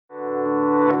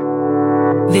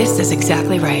This is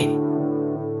exactly right.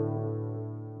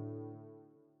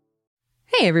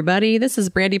 Hey everybody, this is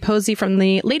Brandie Posey from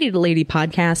the Lady to Lady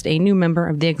podcast, a new member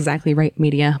of the Exactly Right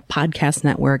Media podcast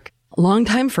network. Long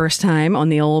time, first time on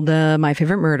the old My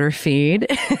Favorite Murder feed.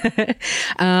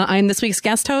 I'm this week's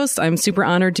guest host. I'm super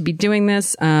honored to be doing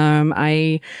this.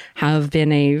 I have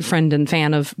been a friend and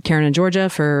fan of Karen and Georgia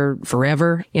for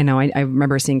forever. You know, I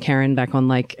remember seeing Karen back on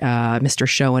like Mr.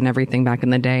 Show and everything back in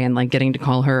the day, and like getting to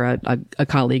call her a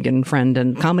colleague and friend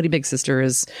and comedy big sister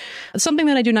is something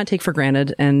that I do not take for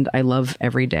granted and I love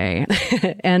every day.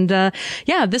 And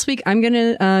this week I'm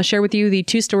going to share with you the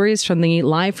two stories from the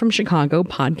Live from Chicago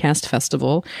podcast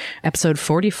festival, episode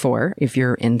 44, if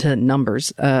you're into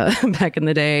numbers. Back in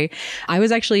the day, I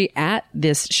was actually at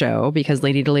this show because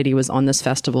Lady to Lady was on this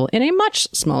festival in a much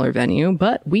smaller venue,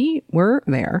 but we were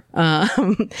there.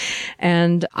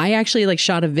 And I actually like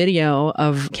shot a video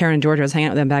of Karen and Georgia. I was hanging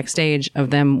out with them backstage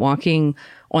of them walking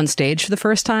on stage for the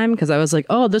first time because I was like,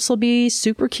 oh, this will be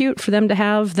super cute for them to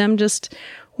have them just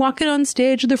walking on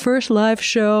stage at the first live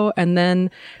show. And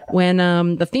then when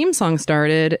the theme song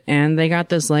started and they got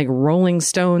this like Rolling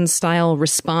Stones style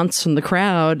response from the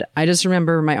crowd, I just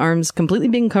remember my arms completely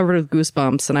being covered with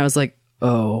goosebumps. And I was like,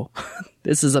 oh,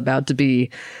 this is about to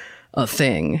be a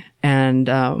thing. And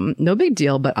no big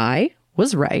deal, but I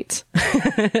was right.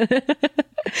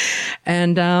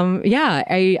 And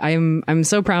I'm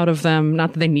so proud of them.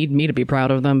 Not that they need me to be proud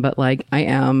of them, but like I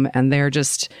am. And they're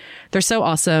so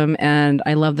awesome. And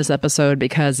I love this episode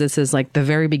because this is like the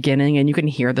very beginning and you can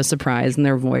hear the surprise in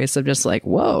their voice of just like,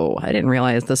 whoa, I didn't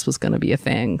realize this was going to be a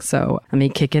thing. So let me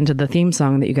kick into the theme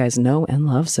song that you guys know and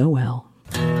love so well.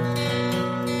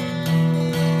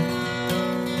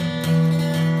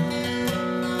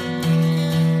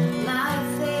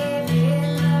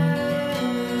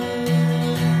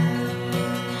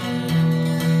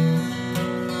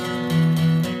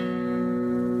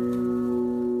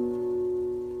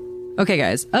 Okay,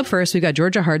 guys, up first, we got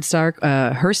Georgia Hardstark.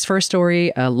 Her first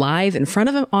story live in front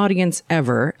of an audience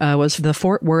ever was the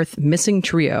Fort Worth Missing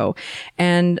Trio.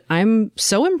 And I'm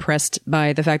so impressed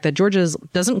by the fact that Georgia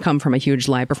doesn't come from a huge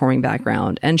live performing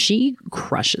background, and she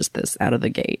crushes this out of the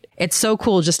gate. It's so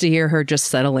cool just to hear her just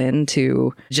settle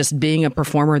into just being a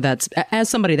performer that's, as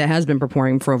somebody that has been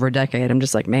performing for over a decade, I'm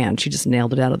just like, man, she just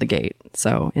nailed it out of the gate.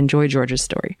 So enjoy Georgia's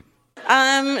story.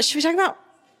 Should we talk about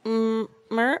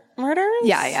murders?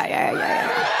 Yeah.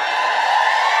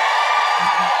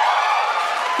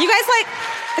 You guys like,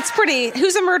 it's pretty,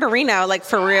 who's a murderino, like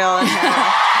for real? Yeah.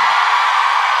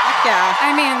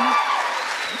 I mean,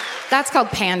 that's called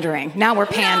pandering. Now we're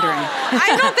pandering.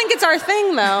 I don't think it's our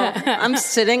thing, though. I'm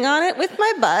sitting on it with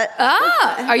my butt.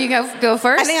 Are you go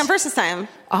first? I think I'm first this time.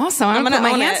 Awesome. I'm going to put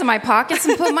my hands in my pockets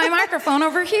and put my microphone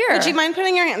over here. Would you mind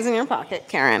putting your hands in your pocket,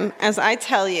 Karen, as I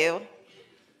tell you?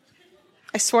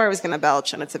 I swore I was going to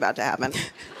belch, and it's about to happen.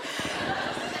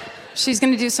 She's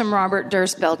going to do some Robert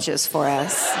Durst belches for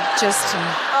us.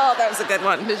 Oh, that was a good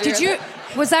one. Did you?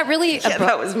 Was that really? Yeah,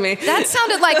 that was me. That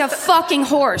sounded like a fucking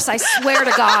horse. I swear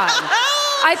to God.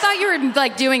 I thought you were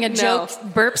like doing a joke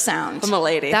burp sound. I'm a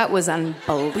lady. That was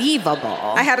unbelievable.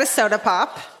 I had a soda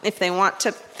pop. If they want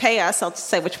to pay us, I'll just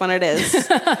say which one it is.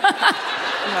 But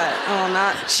I will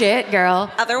not. Shit,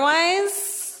 girl.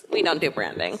 Otherwise, we don't do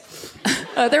branding.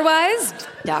 Otherwise,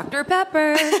 Dr.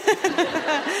 Pepper.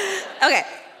 Okay.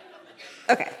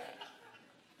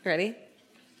 Ready?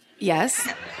 Yes.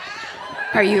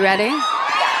 Are you ready?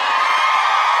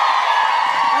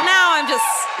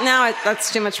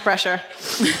 That's too much pressure.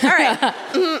 All right.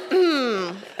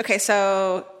 Okay,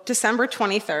 so December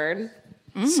 23rd,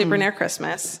 super near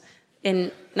Christmas,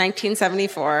 in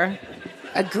 1974.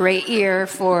 A great year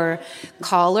for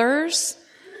collars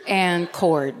and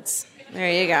cords. There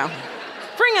you go.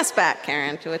 Bring us back,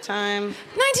 Karen, to a time.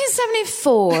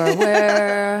 1974,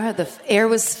 where the air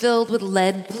was filled with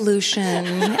lead pollution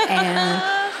and...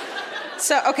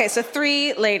 So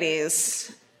three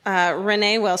ladies.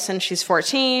 Renee Wilson, she's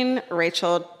 14.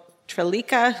 Rachel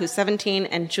Trelica, who's 17.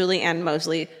 And Julie Ann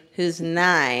Mosley, who's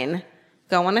 9.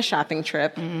 Go on a shopping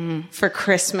trip for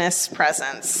Christmas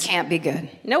presents. Can't be good.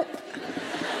 Nope.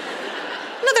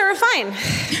 No, they were fine.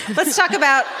 Let's talk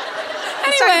about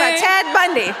Ted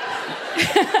Bundy.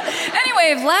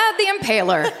 Anyway, Vlad the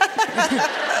Impaler.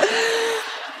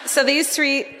 So these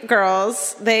three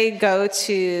girls, they go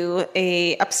to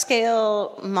a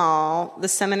upscale mall, the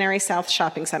Seminary South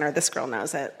Shopping Center. This girl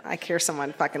knows it. I hear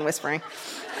someone fucking whispering.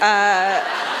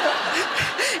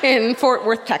 In Fort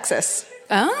Worth, Texas.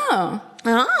 Oh.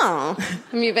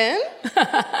 Have you been?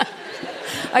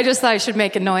 I just thought I should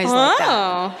make a noise like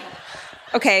that.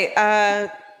 Okay,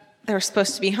 they were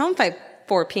supposed to be home by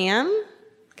 4 p.m.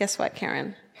 Guess what,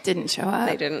 Karen? Didn't show up.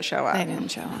 They didn't show up. They didn't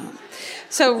show up.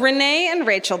 So Renee and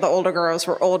Rachel, the older girls,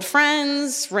 were old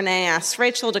friends. Renee asked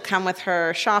Rachel to come with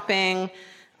her shopping.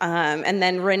 And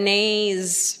then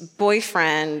Renee's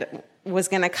boyfriend was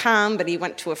going to come, but he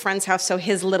went to a friend's house. So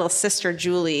his little sister,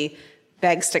 Julie,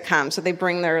 begs to come. So they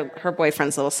bring her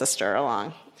boyfriend's little sister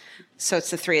along. So it's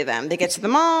the three of them. They get to the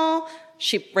mall.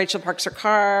 Rachel parks her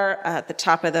car at the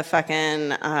top of the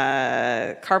fucking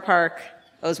car park,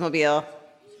 Oldsmobile,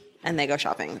 and they go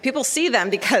shopping. People see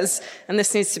them because, and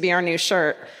this needs to be our new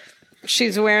shirt,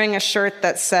 she's wearing a shirt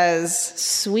that says,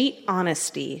 "Sweet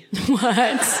Honesty." What?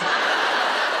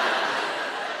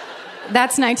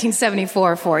 That's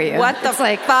 1974 for you. What the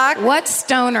fuck? What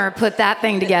stoner put that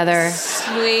thing together?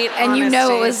 Sweet And honesty. you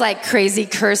know it was like crazy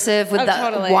cursive with the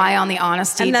totally. Y on the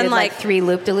honesty. And then did like 3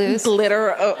 loop-de-loos.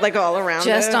 Glitter like all around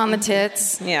Just it. on the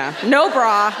tits. Yeah. No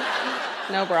bra.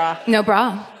 No bra. No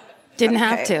bra. Didn't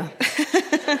have Okay. to.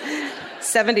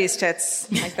 70s tits.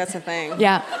 Like, that's a thing.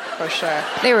 Yeah. For sure.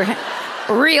 They were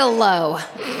real low.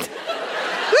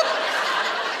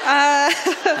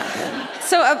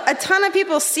 So a ton of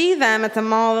people see them at the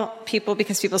mall,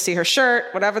 because people see her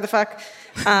shirt, whatever the fuck.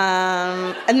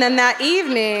 And then that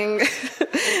evening,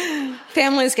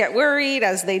 families get worried,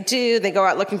 as they do. They go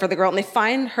out looking for the girl, and they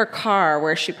find her car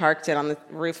where she parked it on the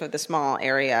roof of the mall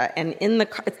area. And in the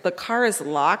car is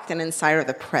locked, and inside are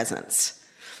the presents.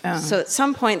 Oh. So at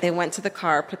some point, they went to the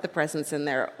car, put the presents in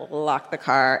there, locked the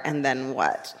car, and then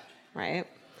what? Right?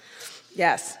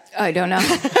 Yes. I don't know.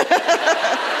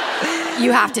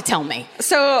 You have to tell me.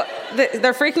 So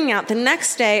they're freaking out. The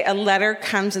next day, a letter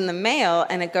comes in the mail,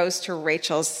 and it goes to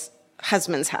Rachel's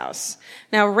husband's house.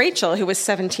 Now, Rachel, who was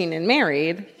 17 and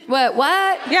married... What?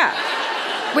 Yeah.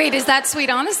 Wait, is that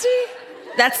Sweet Honesty?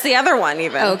 That's the other one,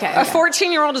 even. Okay. A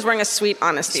 14-year-old is wearing a Sweet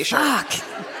Honesty shirt. Fuck.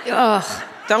 Ugh.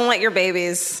 Don't let your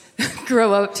babies...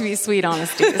 Grow up to be Sweet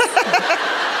Honesties.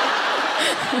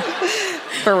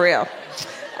 For real.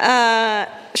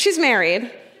 She's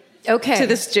married... Okay. To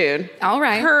this dude. All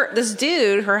right. This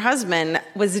dude, her husband,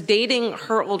 was dating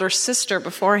her older sister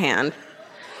beforehand.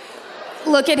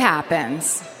 Look, it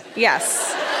happens.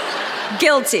 Yes.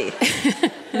 Guilty.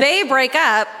 They break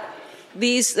up.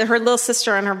 Her little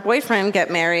sister and her boyfriend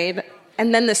get married,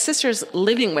 and then the sister's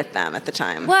living with them at the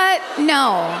time. What?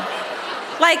 No.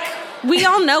 Like, we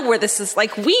all know where this is.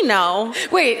 Like, we know.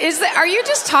 Wait, are you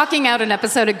just talking out an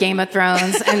episode of Game of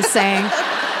Thrones and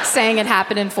saying it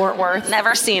happened in Fort Worth?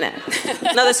 Never seen it.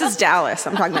 No, this is Dallas.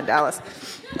 I'm talking about Dallas.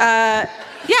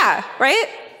 Yeah, right?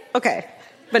 Okay.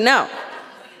 But no.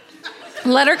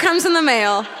 Letter comes in the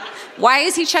mail. Why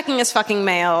is he checking his fucking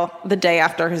mail the day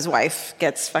after his wife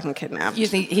gets fucking kidnapped? You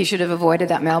think he should have avoided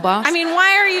that mailbox? I mean,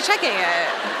 why are you checking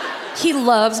it? He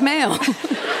loves mail.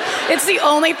 It's the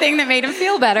only thing that made him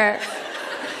feel better.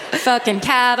 Fucking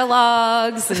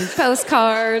catalogs and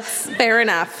postcards. Fair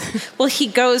enough. Well, he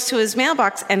goes to his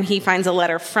mailbox and he finds a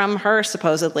letter from her,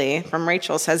 supposedly, from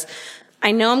Rachel. Says,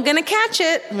 "I know I'm going to catch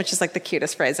it," which is like the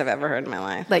cutest phrase I've ever heard in my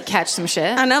life. Like catch some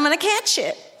shit? I know I'm going to catch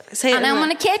it. Say it. I know I'm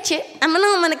going to catch it. I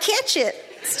know I'm going to catch it.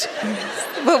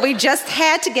 But we just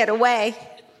had to get away.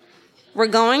 We're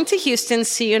going to Houston.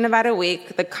 See you in about a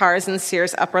week. The car's in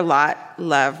Sears upper lot.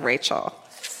 Love, Rachel.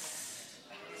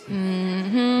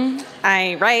 Mm-hmm.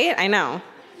 Right? I know.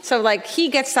 So, like, he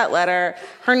gets that letter.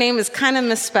 Her name is kind of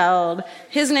misspelled.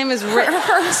 His name is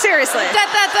seriously.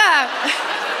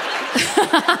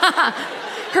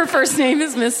 Her first name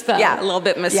is misspelled. Yeah, a little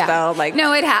bit misspelled. Yeah. Like,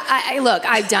 no, look,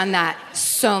 I've done that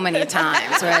so many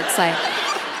times where it's like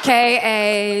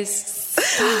K-A-S.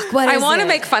 Fuck, what is I want to it?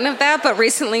 make fun of that, but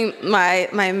recently my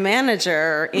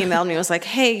manager emailed me and was like,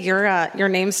 "Hey, your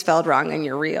name's spelled wrong and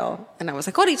you're real." And I was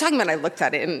like, "What are you talking about?" And I looked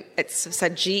at it and it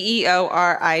said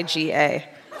Georiga.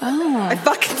 Oh. I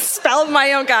fucking spelled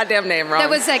my own goddamn name wrong. That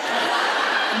was like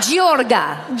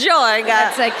Georga. Georga.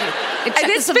 It's like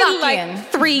It's been like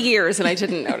 3 years and I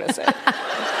didn't notice it.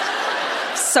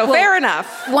 So fair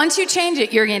enough. Once you change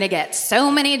it, you're going to get so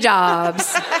many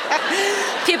jobs.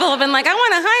 People have been like, "I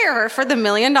want to hire her for the $1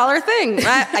 million thing."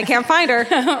 I can't find her.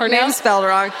 Her name's spelled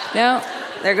wrong. No.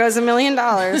 There goes $1 million.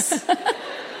 So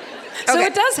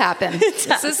it does happen.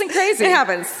 This isn't crazy. It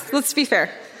happens. Let's be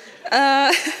fair.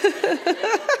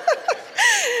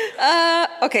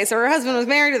 Okay, so her husband was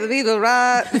married to the people.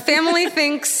 The family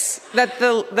thinks that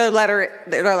the letter,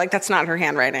 they're like, that's not her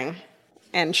handwriting.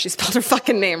 And she spelled her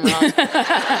fucking name wrong.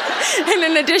 And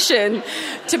in addition,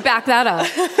 to back that up.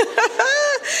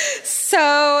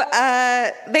 So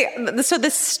the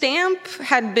stamp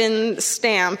had been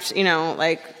stamped,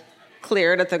 like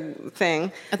cleared at the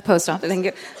thing. At the post office.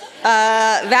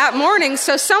 that morning.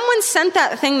 So someone sent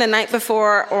that thing the night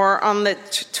before or on the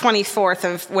 24th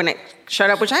of when it showed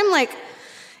up, which I'm like,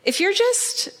 if you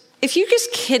just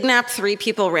kidnap 3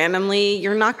 people randomly,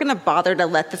 you're not going to bother to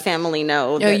let the family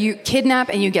know. No, you kidnap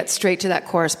and you get straight to that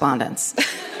correspondence.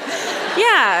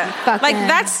 Yeah. Fucking. Like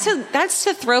that's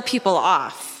to throw people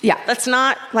off. Yeah. That's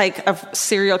not like a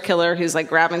serial killer who's like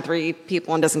grabbing 3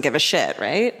 people and doesn't give a shit,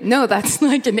 right? No, that's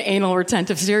like an anal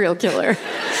retentive serial killer.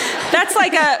 That's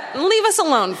like leave us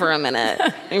alone for a minute,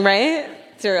 right?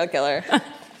 Serial killer.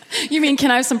 You mean,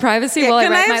 can I have some privacy while I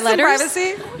write my letters? Can I have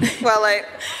some privacy? Well, like...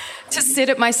 To sit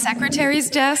at my secretary's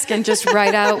desk and just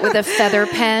write out with a feather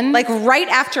pen? Like right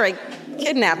after I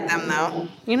kidnapped them, though.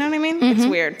 You know what I mean? Mm-hmm. It's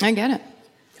weird. I get it.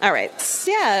 All right.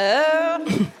 So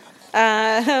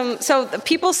the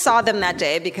people saw them that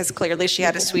day because clearly she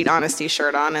had a Sweet Honesty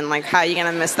shirt on, and like, how are you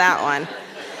going to miss that one?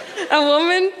 A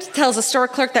woman tells a store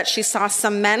clerk that she saw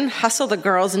some men hustle the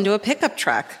girls into a pickup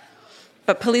truck,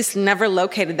 but police never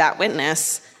located that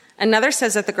witness. Another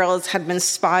says that the girls had been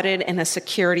spotted in a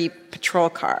security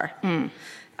patrol car.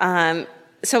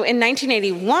 So in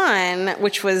 1981,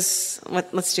 which was,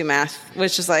 let's do math,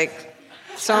 which is like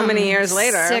so many years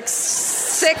later.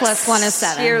 6 plus 1 is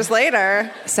 7. Years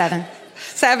later. 7.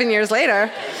 7 years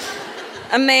later.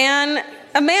 A man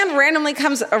randomly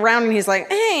comes around and he's like,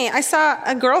 hey, I saw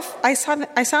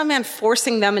a man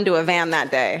forcing them into a van that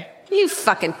day. You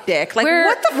fucking dick. Like, Where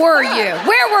what the were fuck? you?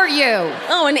 Where were you?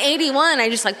 Oh, in 81, I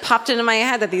just like popped into my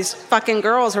head that these fucking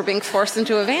girls were being forced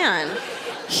into a van.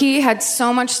 He had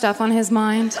so much stuff on his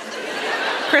mind.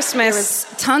 Christmas. There was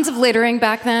tons of littering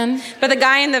back then. But the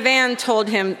guy in the van told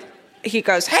him, he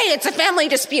goes, hey, it's a family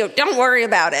dispute. Don't worry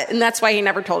about it. And that's why he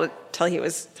never told it till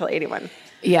 81.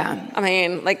 Yeah. I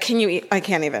mean, like, I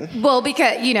can't even. Well,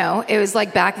 because, it was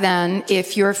like back then,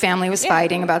 if your family was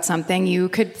fighting about something, you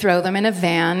could throw them in a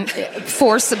van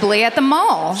forcibly at the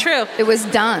mall. True. It was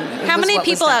done. How many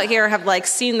people out here have, like,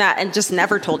 seen that and just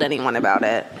never told anyone about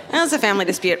it? It was a family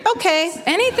dispute. Okay.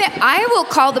 Anything. I will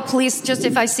call the police just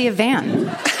if I see a van.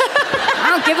 I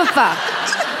don't give a fuck.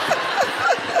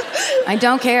 I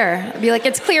don't care. I'd be like,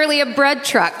 it's clearly a bread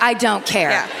truck. I don't care.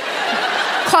 Yeah.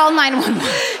 Call 911.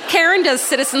 Karen does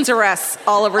citizens arrests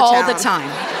all over town. All the time.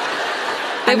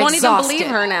 They won't exhausted. even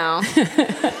believe her now.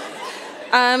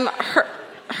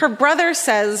 Her brother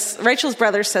says, Rachel's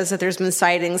brother says that there's been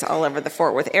sightings all over the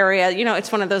Fort Worth area.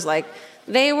 It's one of those, like,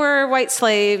 they were white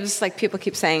slaves. Like, people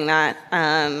keep saying that.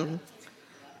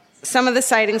 Some of the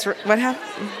sightings were, what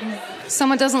happened?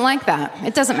 Someone doesn't like that.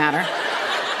 It doesn't matter.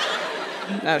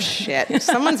 Oh, shit. If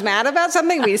someone's mad about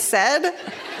something we said...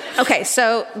 Okay,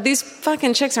 so these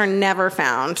fucking chicks are never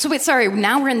found. So wait, sorry,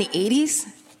 now we're in the 80s?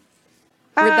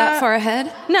 We're that far ahead?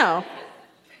 No.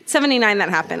 79 that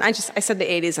happened. I said the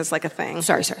 80s as like a thing.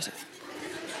 Sorry.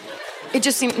 It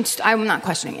just seemed, I'm not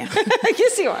questioning you.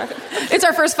 Yes, you are. It's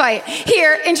our first fight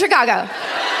here in Chicago.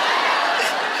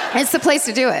 It's the place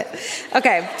to do it.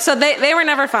 Okay, so they were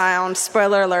never found.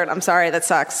 Spoiler alert, I'm sorry, that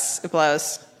sucks. It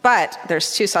blows. But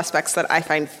there's 2 suspects that I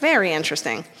find very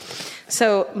interesting.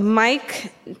 So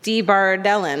Mike D.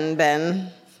 Bardellen,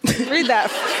 Ben. Read that.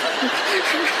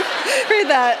 Read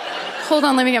that. Hold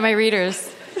on, let me get my readers.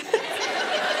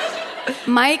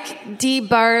 Mike D.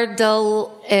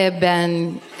 Bardell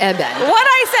Eben. What'd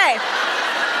I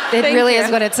say? It Thank really you. is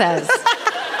what it says.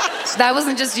 That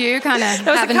wasn't just you kind of having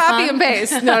fun? That was a copy and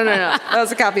paste. No. That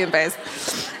was a copy and paste.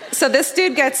 So this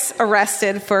dude gets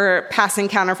arrested for passing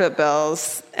counterfeit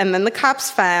bills, and then the cops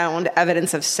found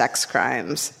evidence of sex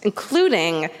crimes,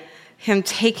 including him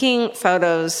taking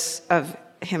photos of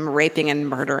him raping and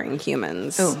murdering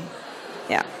humans. Oh.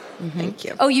 Yeah. Mm-hmm. Thank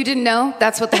you. Oh, you didn't know?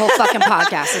 That's what the whole fucking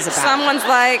podcast is about. Someone's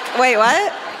like, wait,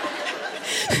 what?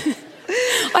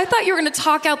 I thought you were going to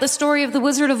talk out the story of the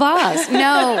Wizard of Oz.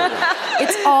 No,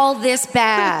 it's all this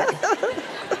bad.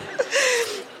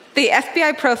 The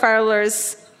FBI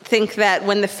profilers think that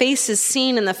when the face is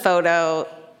seen in the photo,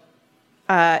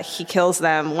 he kills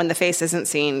them. When the face isn't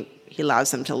seen, he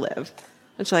allows them to live.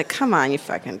 Which, like, come on, you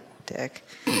fucking dick.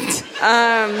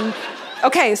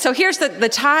 Okay, so here's the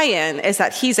tie-in, is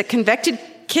that he's a convicted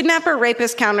kidnapper,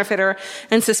 rapist, counterfeiter,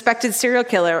 and suspected serial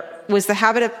killer with the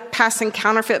habit of passing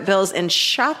counterfeit bills in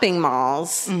shopping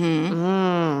malls.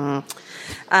 Mm-hmm.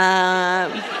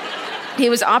 He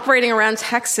was operating around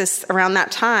Texas around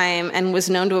that time and was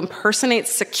known to impersonate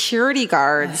security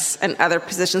guards and other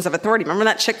positions of authority. Remember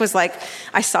that chick was like,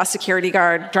 I saw a security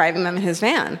guard driving them in his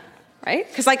van, right?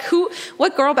 Because like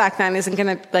what girl back then isn't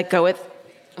going to like go with,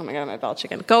 oh my God, my bell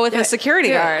chicken, go with a security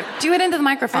guard? Do it into the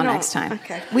microphone next time.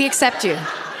 Okay. We accept you.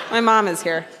 My mom is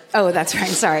here. Oh, that's right.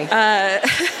 Sorry.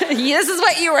 This is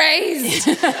what you raised.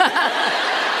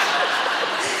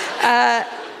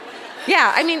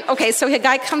 Yeah, I mean, okay, so a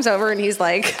guy comes over and he's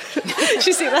like, did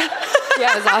you see that?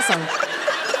 Yeah, it was awesome.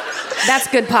 That's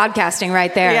good podcasting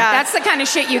right there. Yeah. That's the kind of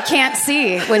shit you can't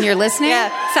see when you're listening.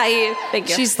 Yeah, Saeed, thank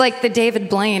you. She's like the David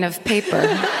Blaine of paper.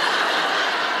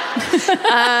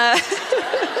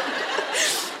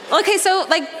 Okay, so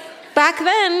like back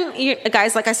then, a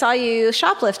guy's like, I saw you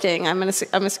shoplifting. I'm a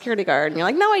security guard. And you're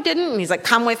like, no, I didn't. And he's like,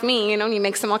 come with me. And he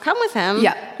makes them all come with him.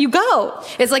 Yeah. You go.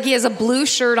 It's like he has a blue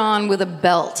shirt on with a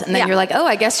belt. And then you're like, oh,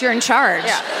 I guess you're in charge.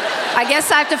 Yeah. I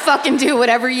guess I have to fucking do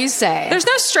whatever you say. There's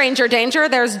no stranger danger.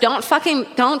 There's don't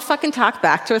fucking talk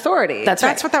back to authority. That's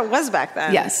right. what that was back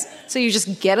then. Yes. So you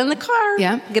just get in the car.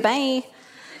 Yeah. Goodbye.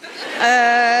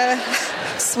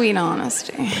 Sweet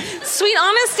honesty. Sweet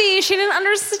honesty. She didn't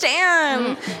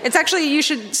understand. It's actually, you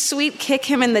should sweet kick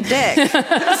him in the dick.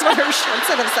 That's what her shirt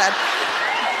should have said.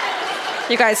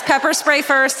 You guys pepper spray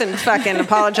first and fucking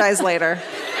apologize later.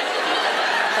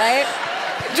 Right?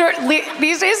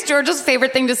 These days, George's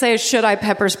favorite thing to say is, should I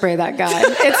pepper spray that guy?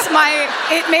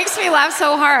 It makes me laugh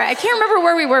so hard. I can't remember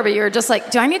where we were, but you were just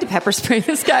like, do I need to pepper spray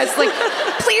this guy? It's like,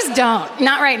 please don't.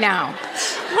 Not right now.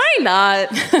 Why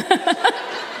not?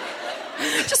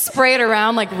 Just spray it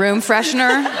around like room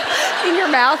freshener. In your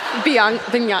mouth,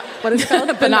 what is it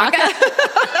called? Banaka.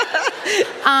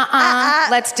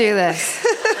 Let's do this.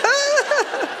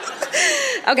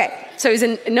 Okay, so he's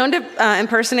known to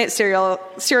impersonate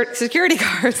security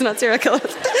guards, not serial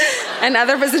killers, and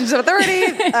other positions of authority.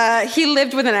 He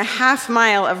lived within a half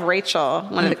mile of Rachel,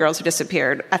 one of the girls who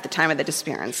disappeared at the time of the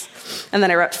disappearance. And then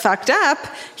I wrote, fucked up.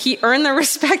 He earned the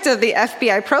respect of the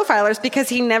FBI profilers because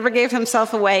he never gave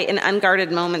himself away in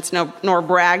unguarded moments, nor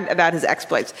bragged about his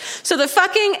exploits. So the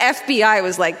fucking FBI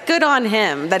was like, good on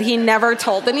him that he never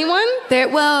told anyone.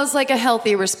 It was like a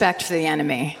healthy respect for the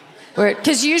enemy.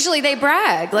 Because usually they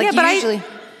brag. Like, yeah, but usually.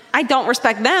 I don't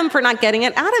respect them for not getting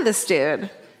it out of this dude.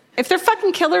 If their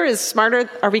fucking killer is smarter,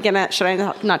 should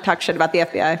I not talk shit about the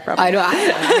FBI? Probably. I don't.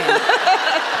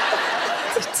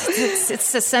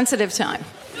 It's a sensitive time.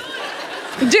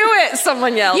 Do it,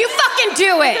 someone yelled. You fucking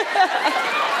do it.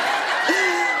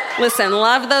 Listen,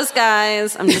 love those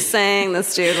guys. I'm just saying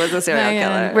this dude was a serial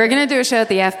killer. We're going to do a show at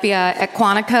the FBI at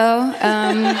Quantico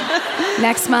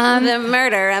next month. The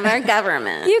murder of our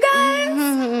government. You guys.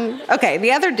 Mm-hmm. Okay,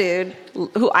 the other dude,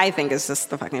 who I think is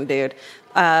just the fucking dude,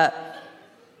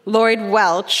 Lloyd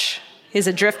Welch. He's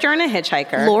a drifter and a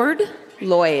hitchhiker.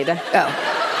 Lloyd.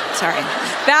 Oh, sorry.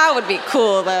 That would be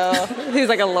cool, though. He's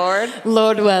like a lord.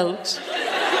 Lord Welch.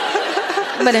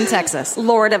 But in Texas.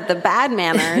 Lord of the bad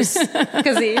manners.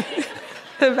 Because the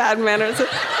bad manners.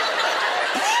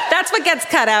 That's what gets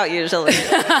cut out usually.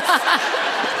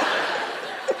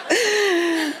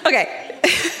 Okay.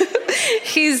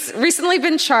 He's recently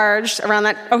been charged around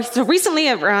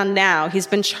now, he's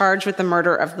been charged with the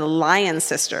murder of the Lyon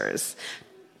sisters.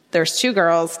 There's two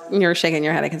girls, you're shaking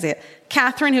your head, I can see it.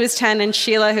 Catherine, who was 10, and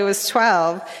Sheila, who was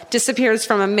 12, disappears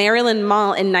from a Maryland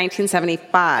mall in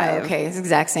 1975. Okay, it's the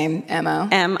exact same M.O.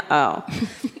 M.O.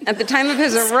 At the time of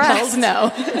his arrest...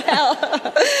 No.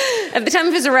 At the time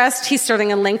of his arrest, he's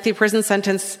serving a lengthy prison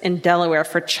sentence in Delaware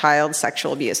for child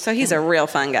sexual abuse. So he's a real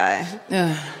fun guy.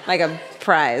 Like a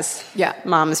prize. Yeah.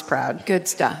 Mom is proud. Good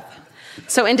stuff.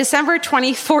 So in December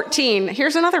 2014,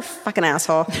 here's another fucking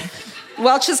asshole.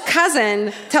 Welch's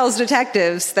cousin tells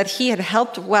detectives that he had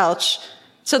helped Welch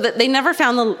so that they never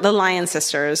found the Lyon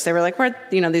sisters. They were like,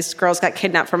 these girls got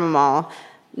kidnapped from a mall,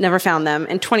 never found them.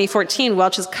 In 2014,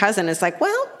 Welch's cousin is like,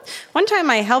 well, one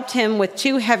time I helped him with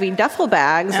 2 heavy duffel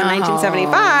bags in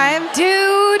 1975.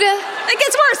 Dude. It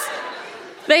gets worse.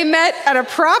 They met at a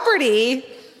property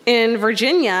in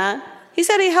Virginia. He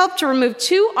said he helped to remove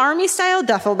 2 Army-style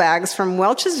duffel bags from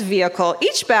Welch's vehicle.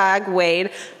 Each bag weighed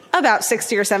about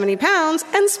 60 or 70 pounds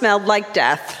and smelled like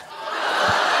death.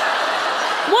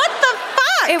 What the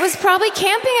fuck? It was probably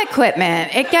camping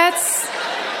equipment. It gets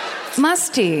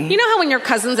musty. You know how when your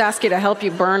cousins ask you to help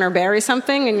you burn or bury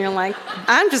something and you're like,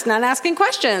 I'm just not asking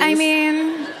questions. I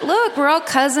mean, look, we're all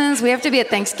cousins. We have to be at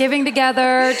Thanksgiving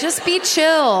together. Just be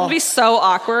chill. It'll be so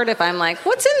awkward if I'm like,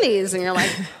 what's in these? And you're like,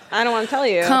 I don't want to tell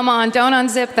you. Come on, don't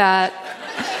unzip that.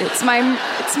 It's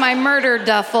my murder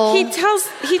duffel. He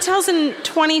tells in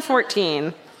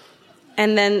 2014,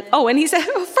 and then and he said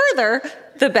further,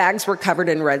 the bags were covered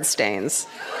in red stains.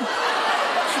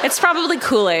 It's probably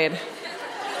Kool-Aid.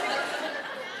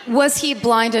 Was he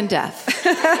blind and deaf?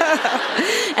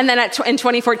 And then in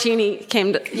 2014, he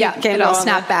came to it all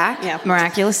snapped back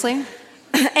miraculously.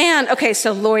 And okay,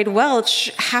 so Lloyd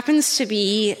Welch happens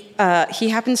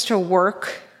to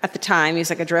work. At the time, he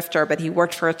was like a drifter, but he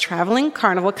worked for a traveling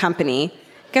carnival company.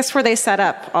 Guess where they set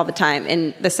up all the time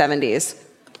in the 70s?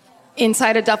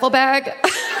 Inside a duffel bag?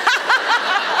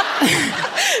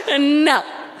 No.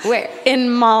 Where? In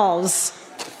malls.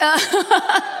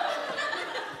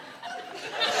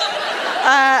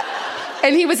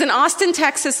 And he was in Austin,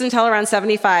 Texas until around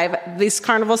 75. These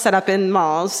carnivals set up in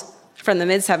malls from the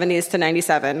mid-70s to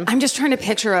 97. I'm just trying to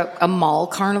picture a mall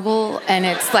carnival, and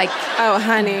it's like, oh,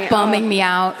 honey, bumming me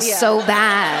out so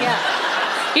bad.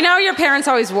 Yeah. You know, your parents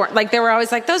always were like, they were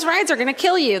always like, those rides are going to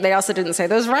kill you. They also didn't say,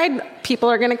 those ride people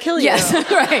are going to kill you. Yes,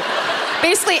 right.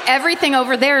 Basically, everything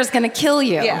over there is going to kill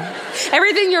you. Yeah.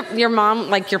 Everything your mom,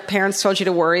 like your parents told you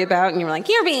to worry about, and you were like,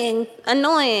 you're being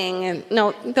annoying. And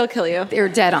no, they'll kill you. They're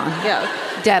dead on.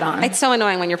 Yeah. Dead on. It's so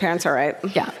annoying when your parents are right.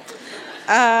 Yeah.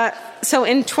 So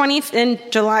in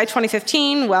July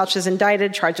 2015, Welch is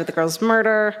indicted, charged with the girl's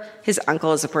murder. His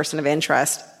uncle is a person of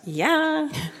interest. Yeah.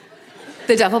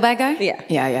 The duffel bag guy? Yeah.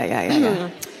 Yeah.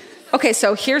 Okay,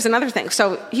 so here's another thing.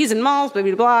 So he's in malls, blah,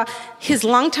 blah, blah. His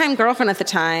longtime girlfriend at the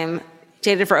time,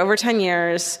 dated for over 10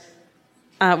 years,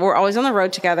 were always on the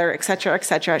road together, et cetera, et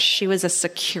cetera. She was a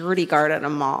security guard at a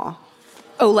mall.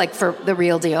 Oh, like for the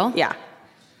real deal? Yeah.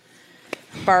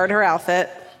 Borrowed her outfit.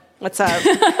 What's up?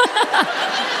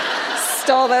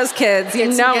 Stole those kids.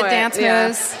 You know it. Dance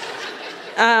moves.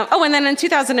 And then in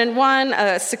 2001,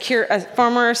 a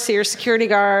former Sears security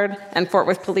guard and Fort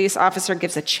Worth police officer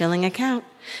gives a chilling account.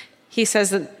 He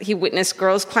says that he witnessed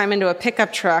girls climb into a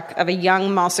pickup truck of a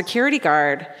young mall security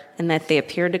guard and that they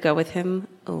appeared to go with him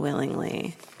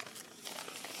willingly.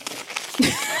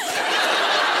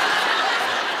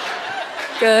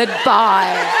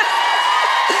 Goodbye.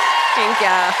 Thank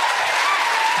you.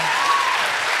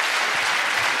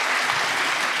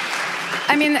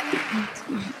 I mean,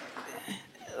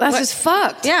 that's just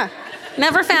fucked. Yeah.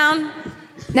 Never found.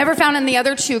 Never found in the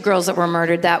other two girls that were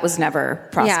murdered. That was never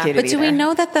prosecuted. Yeah, but do we either.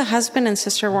 know that the husband and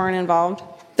sister weren't involved?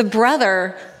 The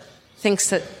brother thinks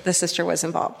that the sister was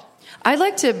involved. I'd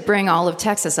like to bring all of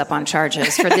Texas up on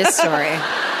charges for this story.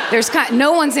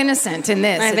 No one's innocent in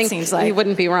this, I think it seems like. You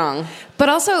wouldn't be wrong. But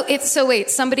also,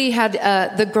 somebody had,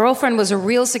 the girlfriend was a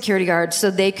real security guard, so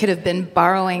they could have been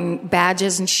borrowing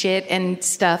badges and shit and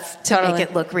stuff to make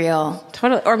it look real.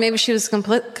 Totally. Or maybe she was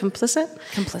complicit?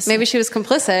 Complicit. Maybe she was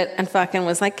complicit and fucking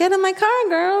was like, get in my car,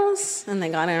 girls. And they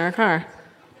got in her car.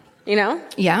 You know?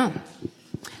 Yeah.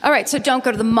 All right, so don't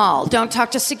go to the mall. Don't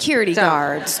talk to security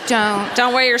guards.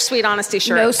 Don't wear your sweet honesty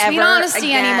shirt. No sweet ever honesty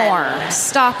again. anymore.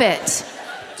 Stop it.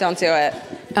 Don't do it.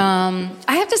 I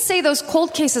have to say, those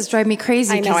cold cases drive me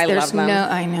crazy. I know, I love them.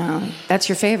 I know. That's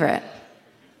your favorite.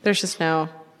 There's just no...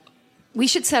 We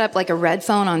should set up like a red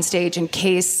phone on stage in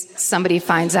case somebody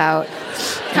finds out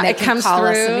and they It can comes call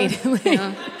us through. immediately.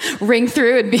 Yeah. Ring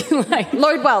through and be like,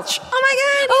 Lloyd Welch. Oh my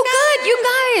God, you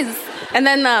guys. And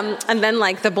then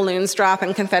like the balloons drop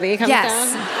and confetti comes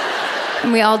down.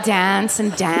 And we all dance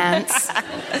and dance.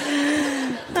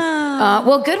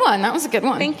 Well, good one. That was a good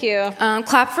one. Thank you.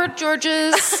 Clap for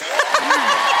George's. Thank you.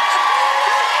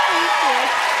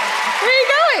 Where are you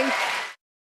going?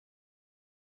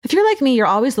 If you're like me, you're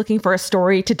always looking for a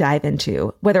story to dive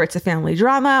into. Whether it's a family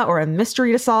drama or a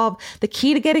mystery to solve, the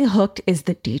key to getting hooked is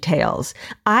the details.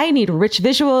 I need rich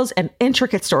visuals and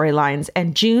intricate storylines,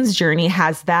 and June's Journey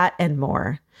has that and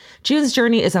more. June's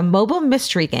Journey is a mobile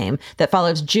mystery game that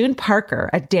follows June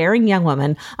Parker, a daring young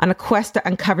woman, on a quest to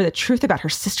uncover the truth about her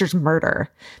sister's murder.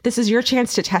 This is your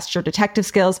chance to test your detective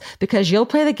skills because you'll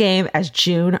play the game as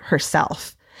June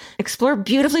herself. Explore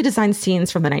beautifully designed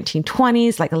scenes from the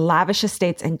 1920s, like lavish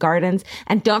estates and gardens,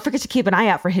 and don't forget to keep an eye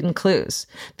out for hidden clues.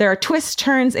 There are twists,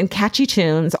 turns, and catchy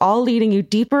tunes, all leading you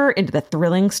deeper into the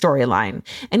thrilling storyline.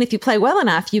 And if you play well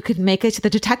enough, you could make it to the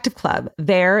Detective Club.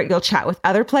 There, you'll chat with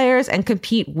other players and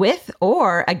compete with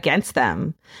or against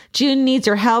them. June needs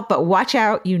your help, but watch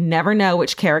out, you never know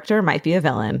which character might be a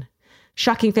villain.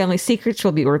 Shocking family secrets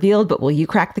will be revealed, but will you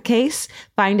crack the case?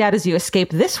 Find out as you escape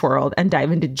this world and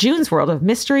dive into June's world of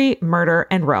mystery, murder,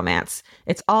 and romance.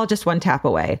 It's all just one tap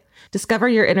away. Discover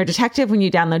your inner detective when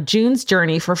you download June's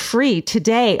Journey for free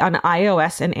today on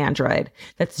iOS and Android.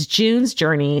 That's June's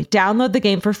Journey. Download the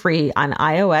game for free on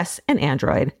iOS and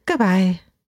Android. Goodbye.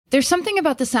 There's something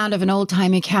about the sound of an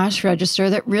old-timey cash register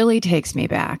that really takes me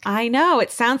back. I know. It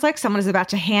sounds like someone is about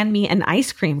to hand me an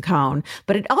ice cream cone,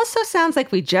 but it also sounds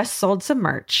like we just sold some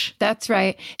merch. That's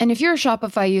right. And if you're a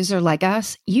Shopify user like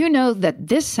us, you know that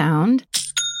this sound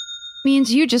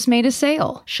means you just made a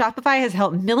sale. Shopify has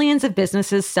helped millions of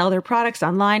businesses sell their products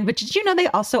online, but did you know they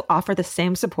also offer the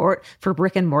same support for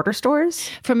brick and mortar stores?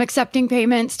 From accepting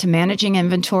payments to managing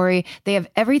inventory, they have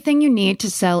everything you need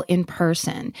to sell in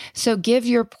person. So give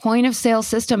your point of sale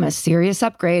system a serious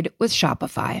upgrade with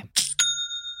Shopify.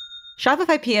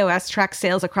 Shopify POS tracks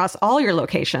sales across all your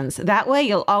locations. That way,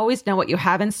 you'll always know what you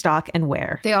have in stock and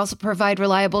where. They also provide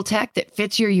reliable tech that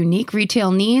fits your unique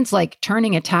retail needs, like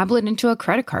turning a tablet into a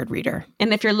credit card reader.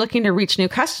 And if you're looking to reach new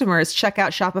customers, check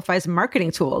out Shopify's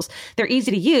marketing tools. They're easy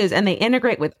to use, and they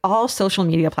integrate with all social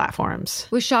media platforms.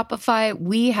 With Shopify,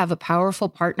 we have a powerful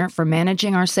partner for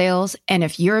managing our sales. And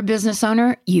if you're a business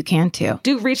owner, you can too.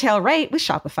 Do retail right with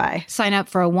Shopify. Sign up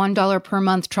for a $1 per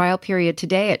month trial period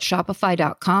today at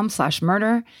shopify.com/murder.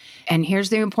 And here's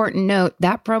the important note.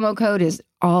 That promo code is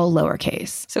all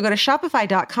lowercase. So go to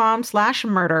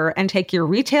shopify.com/murder and take your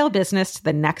retail business to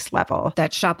the next level.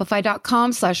 That's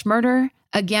shopify.com/murder.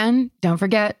 Again, don't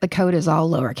forget the code is all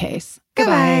lowercase.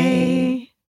 Goodbye.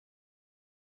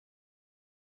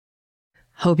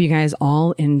 Hope you guys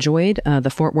all enjoyed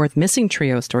the Fort Worth missing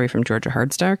trio story from Georgia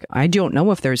Hardstark. I don't know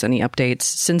if there's any updates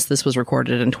since this was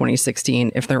recorded in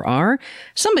 2016. If there are,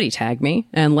 somebody tag me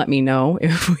and let me know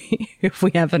if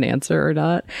we have an answer or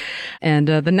not. And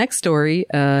the next story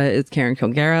is Karen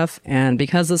Kilgariff. And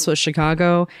because this was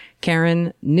Chicago,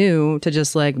 Karen knew to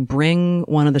just like bring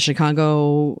one of the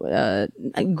Chicago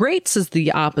greats is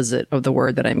the opposite of the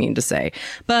word that I mean to say,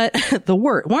 but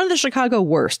one of the Chicago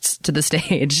worsts to the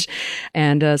stage.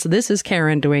 And so this is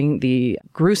Karen doing the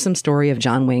gruesome story of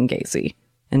John Wayne Gacy.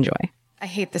 Enjoy. I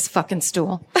hate this fucking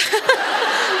stool.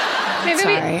 Can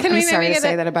I'm sorry to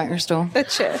say that about your stool. The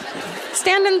chair.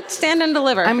 Stand and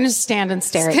deliver. I'm going to stand and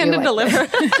stare at you. Stand and deliver.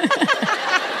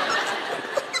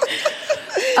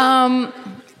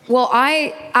 Well,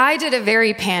 I did a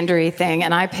very pandery thing,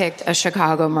 and I picked a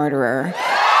Chicago murderer.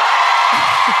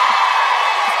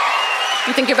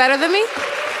 You think you're better than me?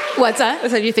 What's that? I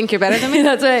said, you think you're better than me?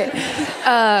 That's right.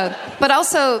 But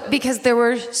also because there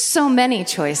were so many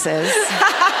choices.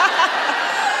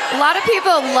 A lot of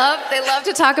people love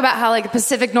to talk about how like the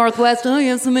Pacific Northwest, oh,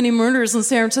 you have so many murders in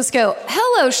San Francisco.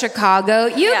 Hello, Chicago.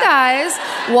 You guys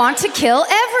want to kill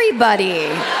everybody.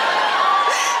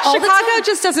 Chicago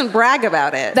just doesn't brag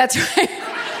about it. That's right.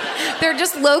 They're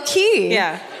just low key.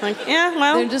 Yeah. Like, yeah,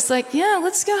 well. They're just like, yeah,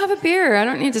 let's go have a beer. I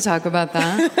don't need to talk about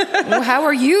that. Well, how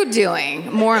are you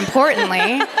doing? More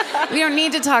importantly, we don't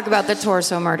need to talk about the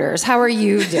torso murders. How are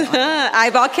you doing?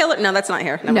 Eyeball killer? No, that's not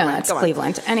here. Never mind. That's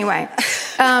Cleveland. Anyway,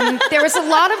 there was a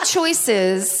lot of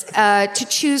choices to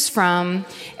choose from,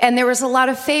 and there was a lot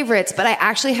of favorites, but I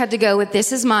actually had to go with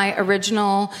this is my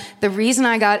original, the reason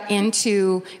I got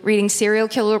into reading serial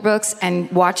killer books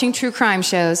and watching true crime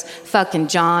shows, fucking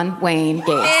John Wayne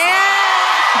Gacy. Yeah.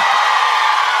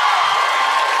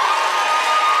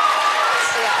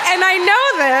 And I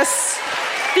know this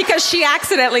because she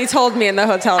accidentally told me in the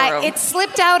hotel room. It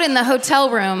slipped out in the hotel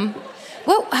room.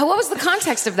 What was the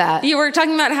context of that? You were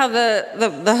talking about how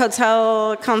the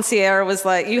hotel concierge was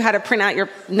like, you had to print out your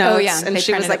notes. Oh, yeah. And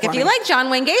she was like, if you like John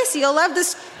Wayne Gacy, you'll love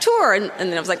this tour. And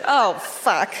then I was like, oh,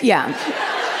 fuck. Yeah.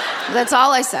 That's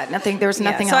all I said. There was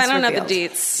nothing else So I don't revealed. know the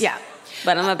deets. Yeah.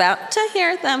 But I'm about to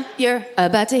hear them. You're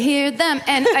about to hear them.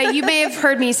 And you may have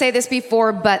heard me say this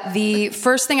before, but the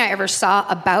first thing I ever saw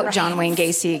about John Wayne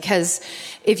Gacy, because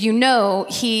if you know,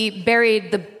 he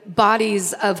buried the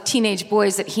bodies of teenage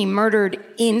boys that he murdered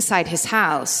inside his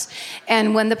house.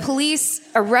 And when the police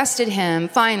arrested him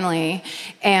finally,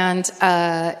 and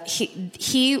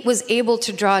he was able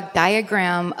to draw a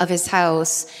diagram of his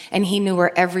house, and he knew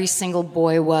where every single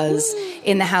boy was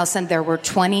in the house, and there were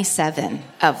 27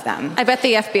 of them. I bet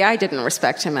the FBI didn't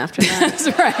respect him after that. That's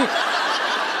right.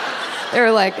 They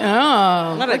were like,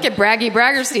 oh, look at Braggy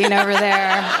Braggerstein over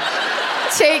there.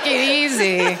 Take it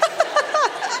easy.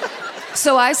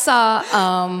 So I saw,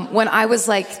 when I was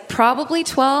like probably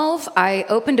 12, I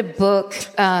opened a book.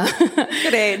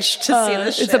 Good age to see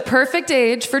this shit. It's the perfect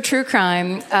age for true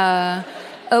crime.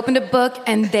 Opened a book,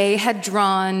 and they had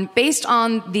drawn, based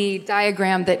on the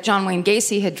diagram that John Wayne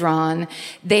Gacy had drawn,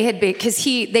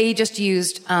 they just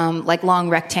used like long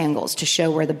rectangles to show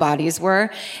where the bodies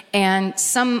were. And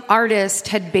some artist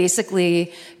had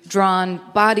basically drawn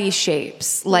body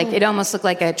shapes, like it almost looked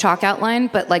like a chalk outline,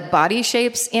 but like body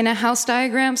shapes in a house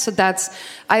diagram. So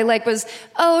was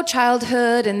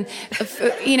childhood, and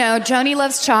Joni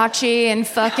loves Chachi and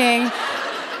fucking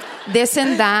this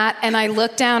and that. And I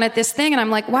looked down at this thing and I'm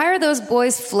like, why are those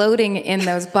boys floating in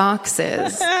those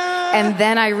boxes? And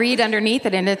then I read underneath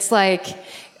it, and it's like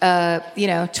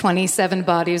 27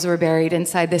 bodies were buried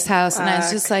inside this house. And I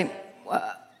was just like,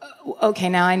 okay,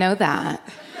 now I know that.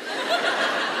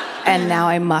 And now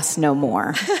I must know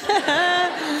more.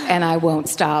 And I won't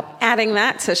stop. Adding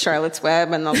that to Charlotte's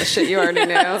Web and all the shit you already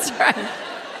knew. That's right.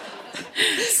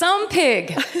 Some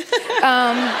pig.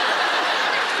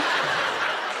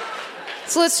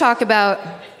 So let's talk about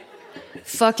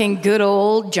Fucking good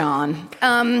old John.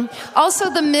 Also,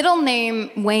 the middle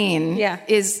name Wayne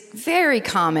is very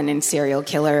common in serial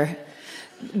killer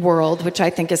world, which I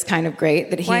think is kind of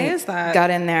great that he Why is that? got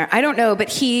in there. I don't know, but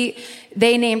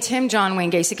they named him John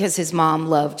Wayne Gacy because his mom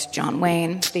loved John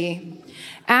Wayne, the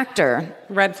actor.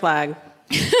 Red flag.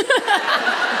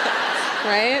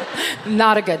 Right?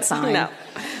 Not a good sign. No.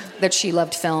 That she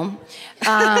loved film.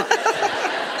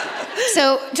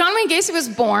 So John Wayne Gacy was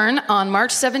born on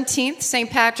March 17th, St.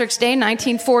 Patrick's Day,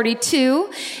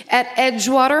 1942, at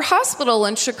Edgewater Hospital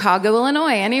in Chicago,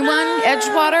 Illinois. Anyone?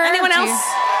 Edgewater? Anyone else?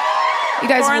 You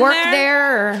guys Born worked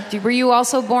there? there? Or were you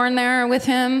also born there with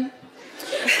him?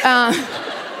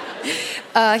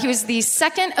 He was the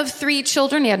second of 3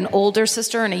 children. He had an older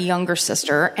sister and a younger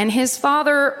sister. And his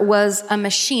father was a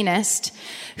machinist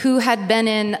who had been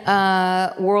in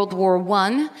World War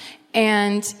I,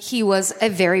 and he was a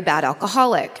very bad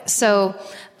alcoholic. So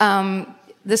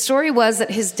the story was that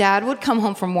his dad would come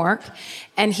home from work,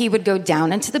 and he would go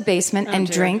down into the basement and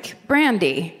drink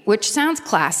Brandie, which sounds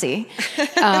classy.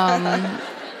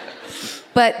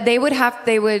 But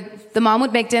the mom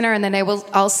would make dinner, and then they will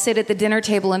all sit at the dinner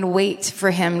table and wait for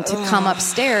him to come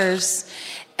upstairs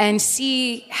and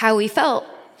see how he felt.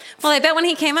 Well, I bet when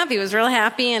he came up, he was real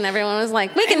happy, and everyone was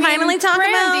like, we can finally talk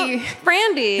about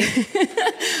Brandie.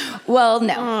 Well,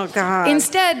 no. Oh, God.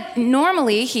 Instead,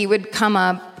 normally he would come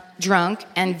up drunk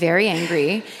and very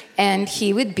angry, and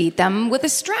he would beat them with a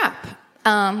strap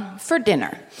for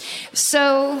dinner.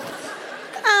 So...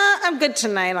 I'm good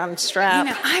tonight on strap.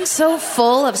 You know, I'm so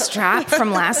full of strap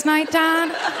from last night, Dad.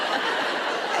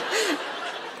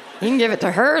 You can give it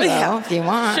to her, though, if you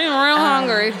want. She's real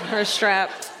hungry for a strap.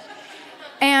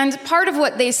 And part of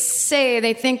what they say,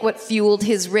 they think what fueled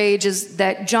his rage is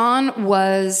that John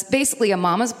was basically a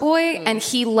mama's boy, and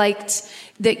he liked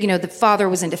that, the father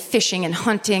was into fishing and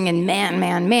hunting and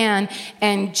man,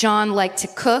 and John liked to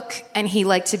cook, and he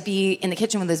liked to be in the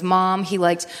kitchen with his mom. He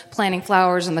liked planting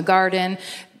flowers in the garden.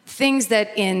 Things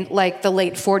that in the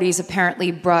late 40s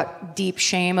apparently brought deep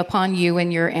shame upon you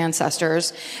and your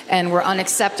ancestors and were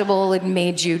unacceptable and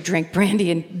made you drink brandy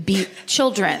and beat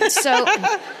children. So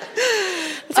it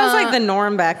sounds like the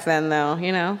norm back then, though,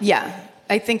 Yeah,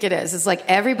 I think it is. It's like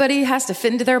everybody has to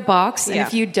fit into their box, and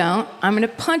if you don't, I'm going to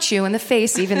punch you in the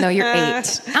face even though you're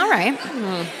 8. All right.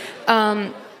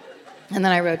 And then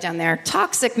I wrote down there,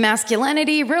 toxic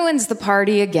masculinity ruins the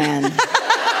party again.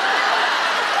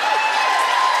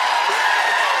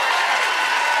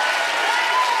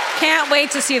 Can't wait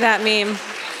to see that meme.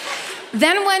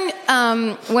 Then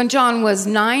when John was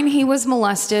 9, he was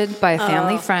molested by a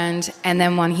family friend. And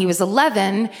then when he was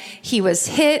 11, he was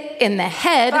hit in the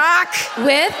head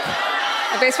with...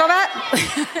 A baseball bat?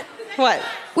 What?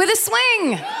 With a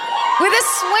swing. With a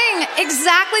swing.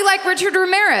 Exactly like Richard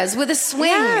Ramirez. With a swing.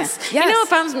 Yes. You know,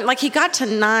 if I was, he got to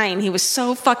 9, he was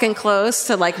so fucking close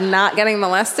to, not getting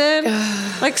molested.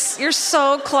 You're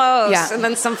so close. Yeah. And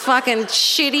then some fucking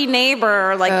shitty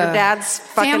neighbor, your dad's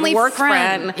fucking family work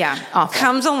friend. Yeah, awful.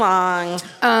 Comes along.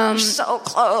 You're so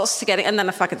close to getting, and then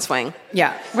a fucking swing.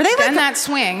 Yeah. Were they then that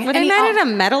swing. Were they made out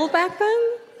of metal back then?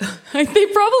 They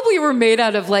probably were made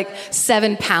out of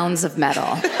 7 pounds of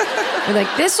metal. They're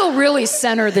this will really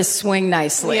center this swing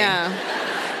nicely. Yeah.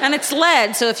 And it's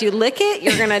lead, so if you lick it,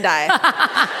 you're going to die.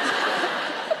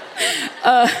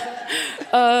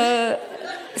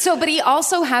 But he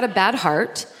also had a bad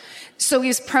heart, so he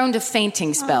was prone to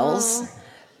fainting spells,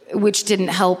 which didn't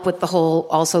help with the whole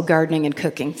also gardening and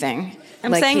cooking thing.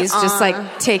 I'm saying he's just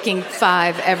taking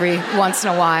 5 every once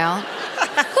in a while.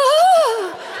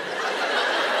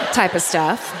 Type of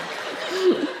stuff.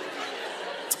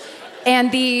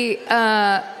 And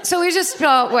so he's just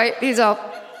he's all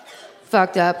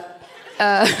fucked up.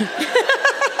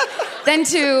 Then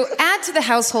to add to the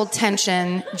household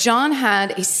tension, John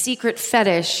had a secret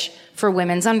fetish for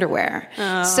women's underwear.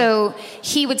 So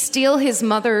he would steal his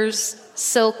mother's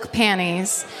silk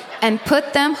panties and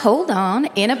put them,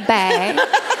 in a bag,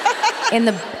 in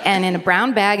a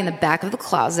brown bag in the back of the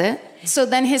closet. So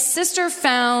then his sister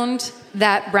found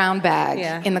that brown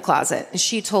bag in the closet. And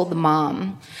she told the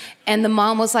mom. And the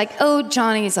mom was like, oh,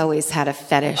 Johnny's always had a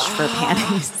fetish for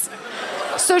panties.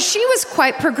 So she was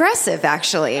quite progressive,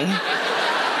 actually.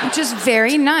 Which is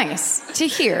very nice to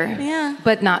hear,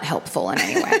 but not helpful in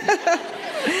any way.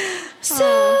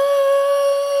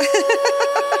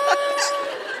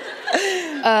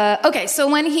 Okay, so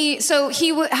when he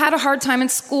had a hard time in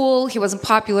school. He wasn't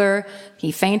popular.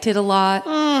 He fainted a lot.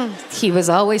 He was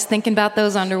always thinking about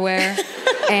those underwear.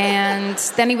 And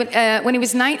then when he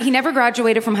was 9, he never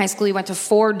graduated from high school. He went to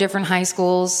 4 different high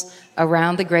schools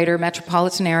around the greater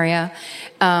metropolitan area.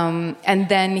 And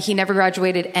then he never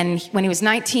graduated. And when he was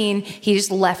 19, he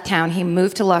just left town. He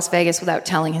moved to Las Vegas without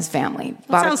telling his family.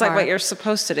 That sounds like what you're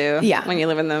supposed to do when you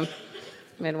live in the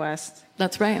Midwest.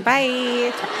 That's right.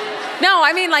 Bye. No,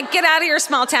 I mean, like, get out of your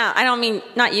small town. I don't mean,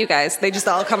 not you guys. They just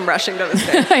all come rushing to the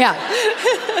stage.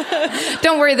 Yeah.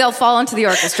 Don't worry, they'll fall into the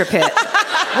orchestra pit.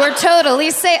 We're totally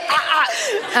safe.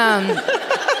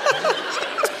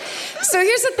 So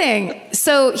here's the thing.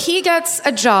 So he gets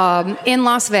a job in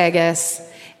Las Vegas,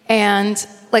 and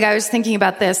like I was thinking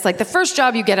about this, like the first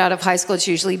job you get out of high school, it's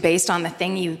usually based on the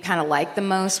thing you kind of like the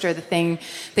most or the thing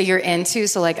that you're into.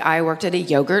 So like I worked at a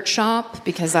yogurt shop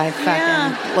because I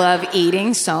fucking love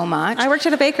eating so much. I worked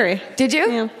at a bakery. Did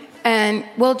you? Yeah. And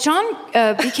well, John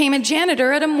became a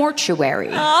janitor at a mortuary.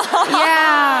 Oh.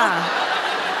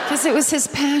 Yeah. Because it was his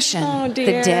passion,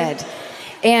 the dead.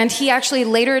 And he actually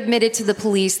later admitted to the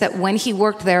police that when he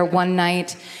worked there one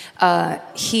night,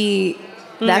 he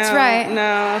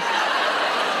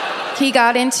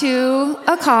got into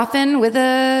a coffin with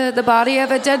the body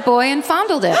of a dead boy and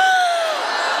fondled it.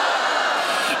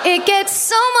 It gets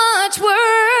so much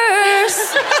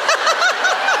worse.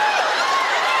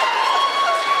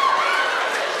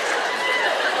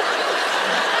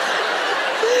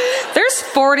 There's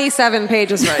 47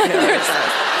 pages right here.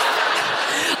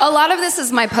 A lot of this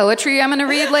is my poetry I'm going to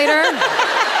read later.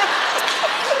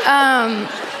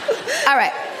 All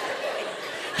right.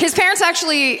 His parents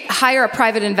actually hire a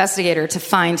private investigator to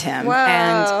find him. Whoa.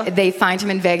 And they find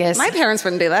him in Vegas. My parents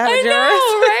wouldn't do that. Would I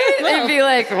know, right? No. They'd be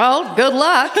like, well, good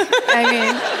luck. I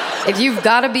mean, if you've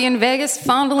got to be in Vegas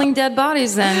fondling dead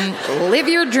bodies, then live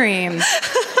your dream.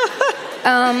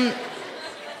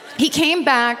 He came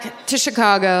back to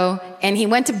Chicago, and he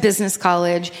went to business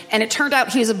college, and it turned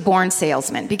out he was a born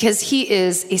salesman because he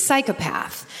is a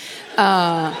psychopath.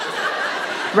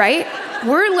 Right?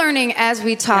 We're learning as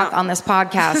we talk on this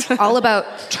podcast all about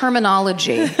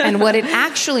terminology and what it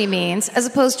actually means as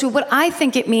opposed to what I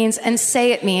think it means and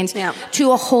say it means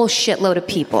to a whole shitload of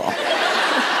people.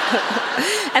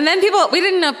 And then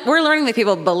we're learning that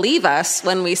people believe us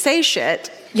when we say shit.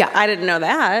 Yeah. I didn't know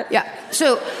that. Yeah.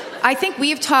 So I think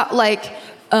we've taught like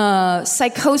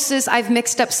psychosis. I've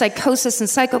mixed up psychosis and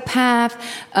psychopath.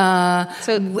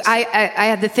 So I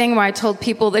had the thing where I told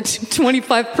people that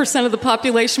 25% of the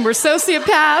population were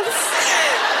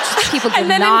sociopaths. People did and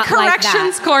then not in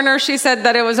corrections like corner, she said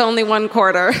that it was only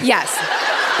 1/4. Yes.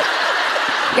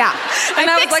 Yeah. And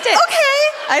I was like, okay.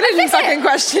 I didn't fucking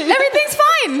question it. Everything's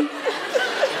fine.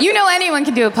 You know anyone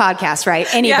can do a podcast, right?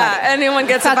 Anybody. Yeah, anyone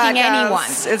gets a podcast. Anyone.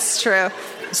 It's true.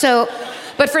 So,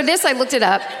 but for this, I looked it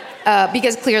up.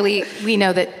 Because clearly we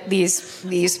know that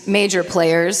these major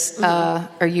players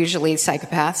are usually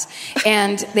psychopaths.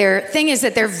 And their thing is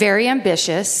that they're very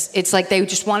ambitious. It's like they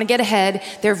just want to get ahead.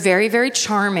 They're very, very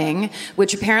charming,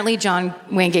 which apparently John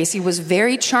Wayne Gacy was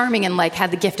very charming and like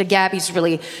had the gift of gab. He's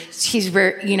very, like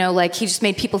he just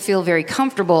made people feel very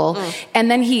comfortable. And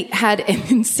then he had an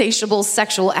insatiable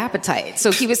sexual appetite.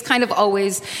 So he was kind of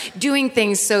always doing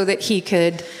things so that he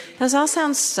could... Those all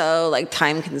sound so like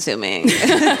time consuming. Like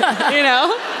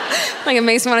it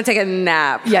makes me want to take a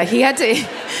nap. Yeah, he had to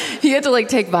like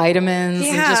take vitamins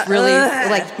and just really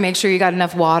like make sure you got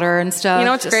enough water and stuff. You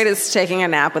know what's great is taking a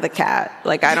nap with a cat.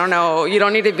 Like I don't know, you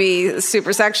don't need to be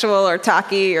super sexual or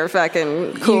talky or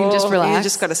fucking cool. You can just relax. You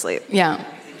just go to sleep. Yeah.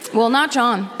 Well, not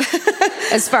John,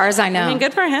 as far as I know. I mean,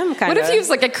 good for him, kind of. What if he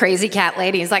was like a crazy cat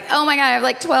lady? He's like, oh my God, I have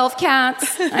like 12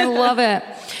 cats. I love it.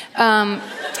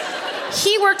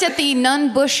 He worked at the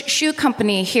Nunn Bush Shoe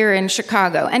Company here in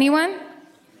Chicago. Anyone?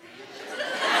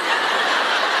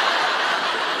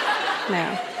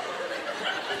 No.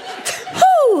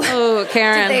 Whew! Oh,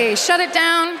 Karen. Did they shut it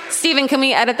down? Steven, can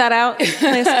we edit that out,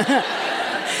 please?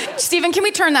 Steven, can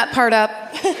we turn that part up?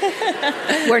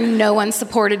 Where no one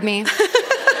supported me.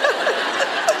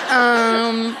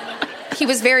 He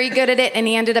was very good at it, and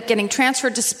he ended up getting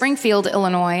transferred to Springfield,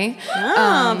 Illinois.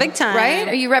 Oh, big time. Right?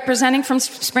 Are you representing from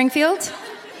Springfield? No.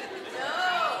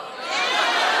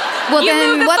 Well, you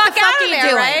then what the fuck are you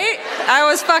doing? Right? I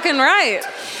was fucking right.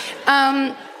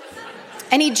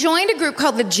 And he joined a group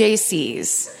called the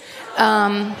JCs.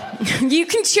 You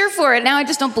can cheer for it. Now I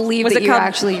just don't believe that you're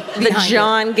actually the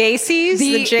John Gacy's?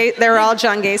 They're all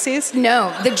John Gacy's?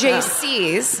 No, the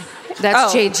JCs.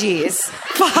 That's JGs.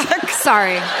 Fuck.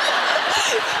 Sorry.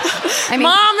 I mean,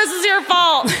 Mom, this is your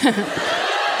fault.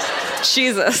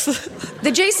 Jesus.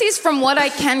 The JCs, from what I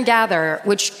can gather,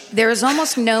 which there is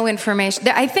almost no information,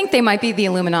 I think they might be the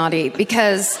Illuminati,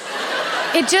 because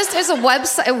it just is a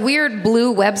website, a weird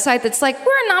blue website that's like, we're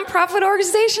a nonprofit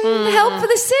organization to help for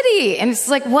the city. And it's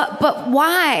like, what, but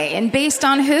why? And based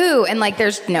on who? And like,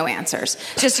 there's no answers.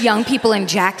 Just young people in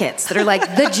jackets that are like,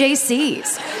 the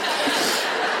JCs.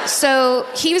 So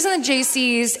he was in the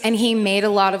JCs and he made a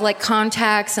lot of like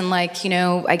contacts and like, you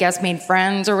know, I guess made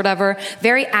friends or whatever,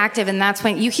 very active. And that's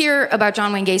when you hear about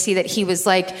John Wayne Gacy that he was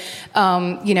like,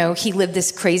 you know, he lived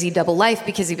this crazy double life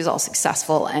because he was all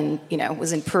successful and, you know,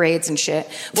 was in parades and shit.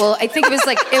 Well, I think it was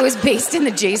like, it was based in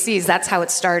the JCs. That's how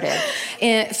it started.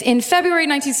 In February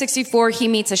 1964, he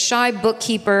meets a shy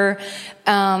bookkeeper.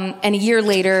 And a year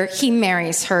later, he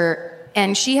marries her.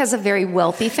 And she has a very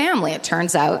wealthy family, it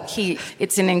turns out.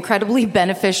 It's an incredibly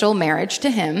beneficial marriage to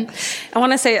him. I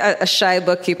want to say a shy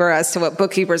bookkeeper as to what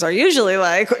bookkeepers are usually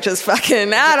like, which is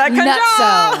fucking out of control.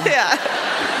 Nutso.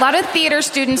 Yeah. A lot of theater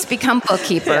students become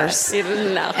bookkeepers. Yeah, you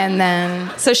didn't know. And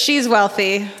then... So she's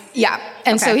wealthy. Yeah.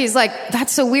 And Okay. so he's like,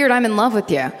 that's so weird, I'm in love with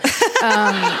you.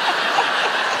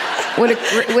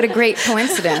 What a great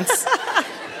coincidence.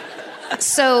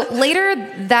 So later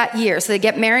that year, so they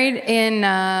get married in,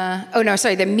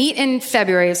 they meet in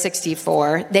February of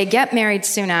 64. They get married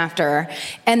soon after.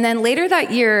 And then later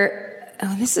that year,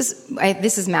 this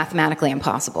is mathematically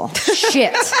impossible.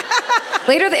 Shit.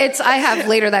 I have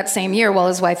later that same year while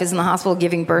his wife is in the hospital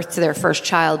giving birth to their first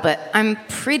child, but I'm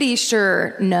pretty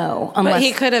sure no. Unless... But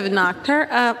he could have knocked her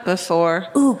up before.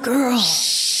 Ooh, girl.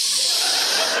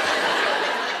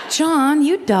 John,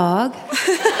 you dog.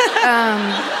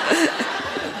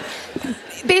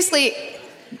 Basically,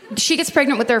 she gets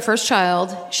pregnant with their first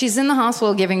child. She's in the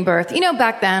hospital giving birth. You know,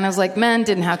 back then, I was like, men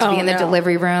didn't have to be in the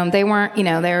delivery room. They weren't, you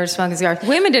know, they were smoking cigars.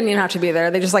 Women didn't even have to be there.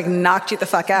 They just like knocked you the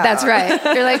fuck out. That's right.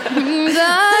 They're like,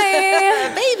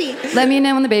 die. Baby. Let me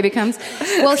know when the baby comes.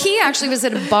 Well, he actually was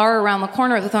at a bar around the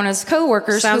corner with one of his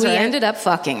coworkers who he ended up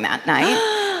fucking that night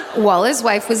while his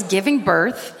wife was giving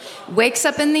birth. Wakes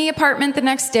up in the apartment the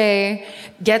next day,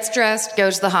 gets dressed,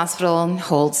 goes to the hospital, and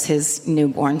holds his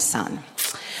newborn son.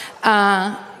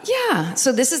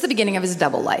 So this is the beginning of his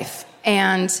double life.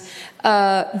 And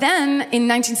then in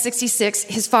 1966,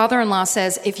 his father-in-law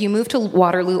says, if you move to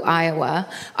Waterloo, Iowa,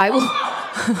 I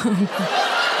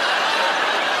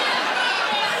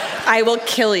will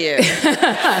kill you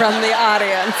from the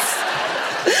audience.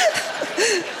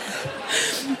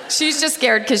 She's just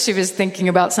scared because she was thinking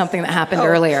about something that happened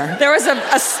earlier. There was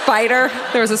a spider.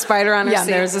 There was a spider on her seat. Yeah,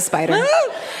 there was a spider.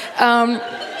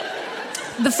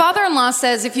 The father-in-law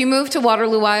says if you move to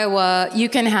Waterloo, Iowa, you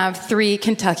can have 3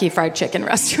 Kentucky Fried Chicken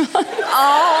restaurants.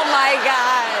 Oh, my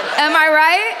God. Am I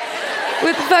right?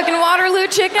 With the fucking Waterloo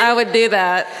chicken? I would do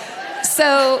that.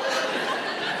 So...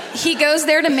 he goes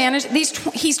there to manage these.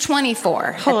 He's 24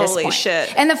 at this point. Holy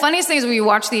shit. And the funniest thing is when you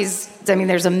watch these, I mean,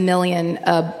 there's a million,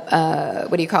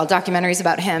 documentaries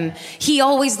about him. He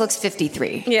always looks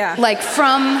 53. Yeah. Like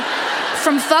from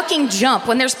fucking jump.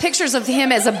 When there's pictures of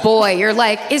him as a boy, you're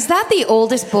like, is that the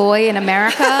oldest boy in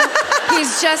America?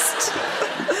 He's just...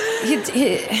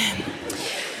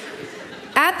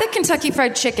 At the Kentucky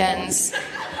Fried Chickens...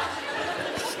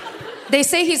 They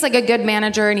say he's like a good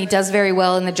manager and he does very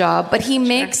well in the job, but he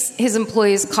makes his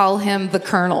employees call him the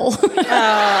Colonel. What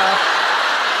a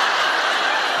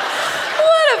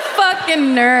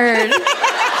fucking nerd.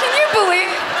 Can you believe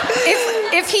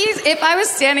if I was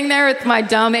standing there with my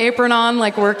dumb apron on,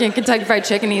 like working at Kentucky Fried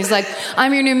Chicken, he's like,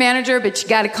 I'm your new manager, but you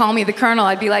gotta call me the Colonel.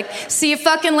 I'd be like, see you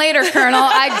fucking later, Colonel.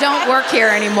 I don't work here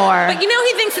anymore. But you know,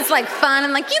 he thinks it's like fun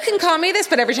and like, you can call me this,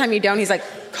 but every time you don't, he's like,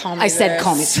 call me I this. said,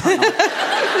 call me the Colonel.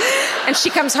 And she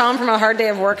comes home from a hard day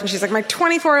of work and she's like, my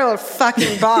 24-year-old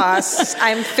fucking boss,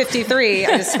 I'm 53,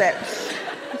 I just spit,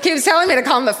 keeps telling me to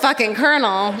call him the fucking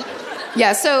Colonel.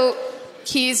 Yeah, so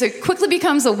he quickly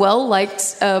becomes a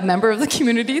well-liked member of the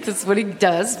community. That's what he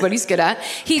does, what he's good at.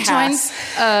 He joins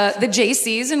the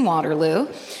JCs in Waterloo.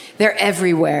 They're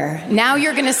everywhere. Now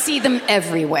you're going to see them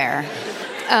everywhere.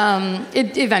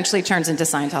 It eventually turns into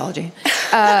Scientology.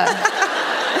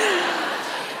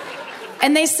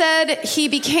 And they said he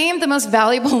became the most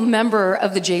valuable member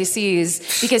of the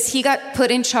JCs because he got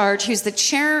put in charge. He was the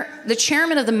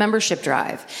chairman of the membership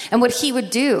drive. And what he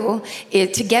would do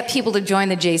to get people to join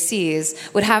the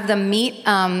JCs would have them meet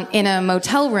in a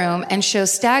motel room and show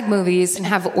stag movies and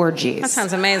have orgies. That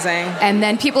sounds amazing. And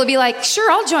then people would be like,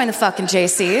 sure, I'll join the fucking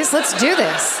JCs. Let's do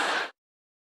this.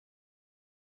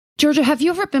 Georgia, have you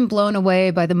ever been blown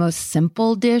away by the most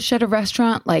simple dish at a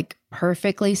restaurant, like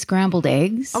perfectly scrambled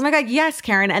eggs? Oh my God, yes,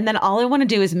 Karen. And then all I want to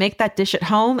do is make that dish at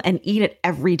home and eat it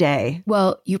every day.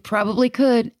 Well, you probably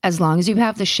could, as long as you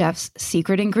have the chef's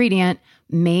secret ingredient,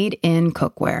 Made in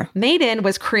Cookware. Made in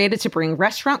was created to bring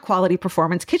restaurant quality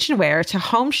performance kitchenware to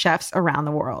home chefs around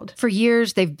the world. For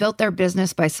years, they've built their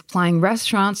business by supplying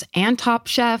restaurants and top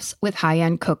chefs with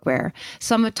high-end cookware.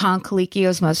 Some of Tom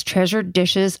Colicchio's most treasured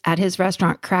dishes at his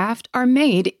restaurant Craft are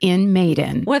made in Made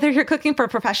in. Whether you're cooking for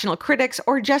professional critics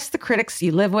or just the critics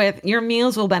you live with, your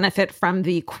meals will benefit from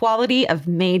the quality of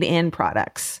Made in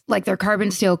products. Like their carbon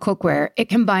steel cookware, it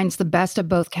combines the best of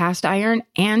both cast iron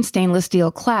and stainless steel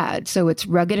clad, so it's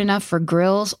rugged enough for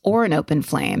grills or an open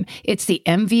flame. It's the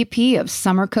MVP of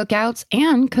summer cookouts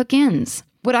and cook-ins.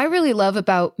 What I really love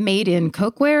about Made in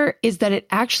Cookware is that it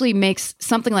actually makes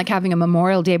something like having a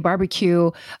Memorial Day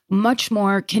barbecue much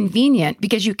more convenient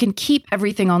because you can keep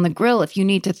everything on the grill. If you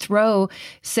need to throw,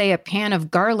 say, a pan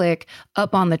of garlic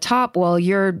up on the top while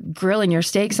you're grilling your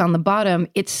steaks on the bottom,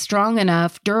 it's strong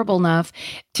enough, durable enough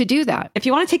to do that. If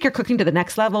you want to take your cooking to the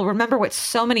next level, remember what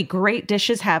so many great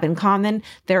dishes have in common.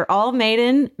 They're all made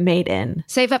in.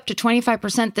 Save up to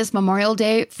 25% this Memorial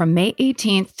Day from May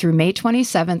 18th through May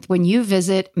 27th when you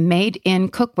visit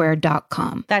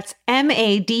madeincookware.com. That's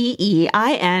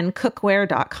MADEIN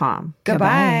cookware.com.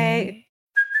 Goodbye.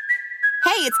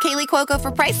 Hey, it's Kaylee Cuoco for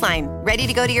Priceline. Ready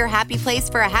to go to your happy place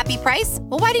for a happy price?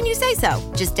 Well, why didn't you say so?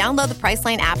 Just download the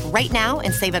Priceline app right now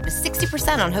and save up to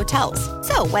 60% on hotels.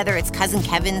 So whether it's Cousin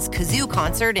Kevin's Kazoo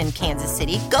Concert in Kansas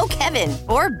City, go Kevin,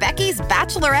 or Becky's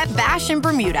Bachelorette Bash in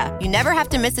Bermuda, you never have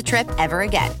to miss a trip ever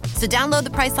again. So download the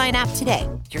Priceline app today.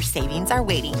 Your savings are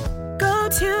waiting. Go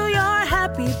to your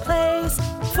happy place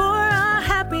for a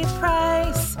happy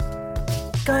price.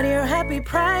 Go to your happy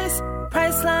price,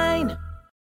 Priceline.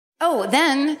 Oh,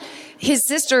 then his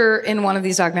sister in one of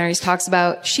these documentaries talks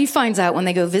about, she finds out when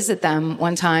they go visit them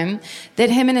one time that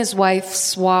him and his wife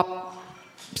swap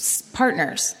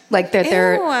partners. Like that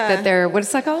they're what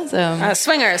is that called?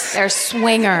 Swingers. They're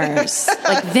swingers.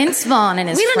 Like Vince Vaughn and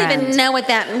his friend. We don't even know what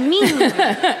that means. And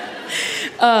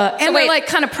they're like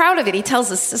kind of proud of it. He tells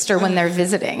his sister when they're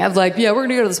visiting, of like, yeah, we're going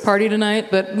to go to this party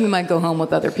tonight, but we might go home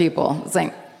with other people. It's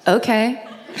like, okay.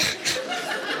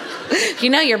 You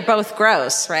know you're both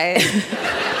gross, right?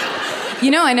 You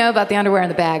know I know about the underwear in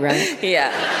the bag, right?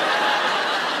 Yeah.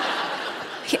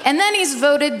 And then he's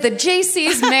voted the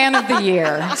JC's Man of the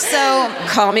Year. So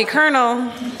call me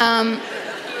Colonel.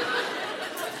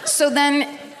 So then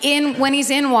when he's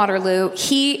in Waterloo,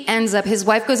 he ends up, his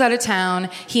wife goes out of town.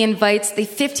 He invites the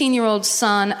 15-year-old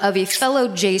son of a fellow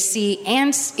JC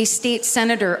and a state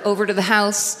senator over to the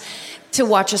house to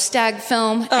watch a stag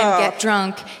film and get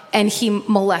drunk, and he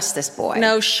molests this boy.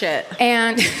 No shit.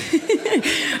 And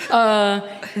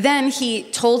then he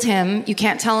told him, you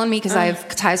can't tell on me because I have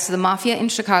ties to the mafia in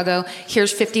Chicago.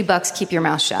 Here's $50, keep your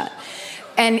mouth shut.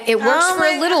 And it works for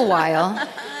a little while.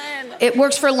 It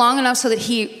works for long enough so that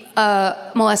he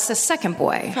molests a second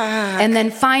boy. Fuck. And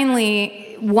then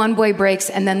finally, one boy breaks,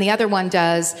 and then the other one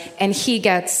does, and he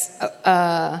gets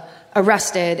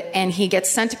arrested, and he gets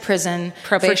sent to prison.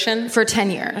 Probation? For 10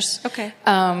 years. Okay.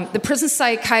 The prison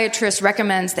psychiatrist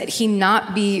recommends that he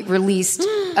not be released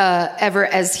ever,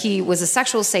 as he was a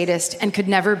sexual sadist and could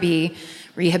never be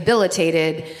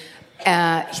rehabilitated.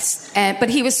 But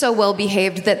he was so well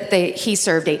behaved that he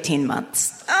served 18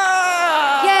 months.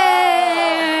 Oh! Yay!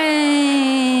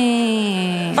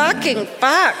 Fucking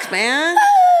fuck, man.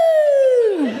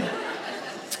 Woo!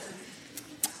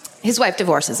 His wife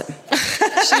divorces him.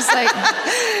 She's like,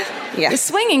 yeah. The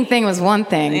swinging thing was one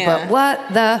thing, but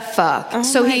what the fuck? Oh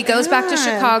so he goes back to God.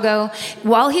 Chicago.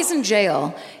 While he's in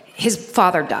jail, his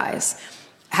father dies,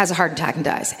 has a heart attack and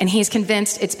dies. And he's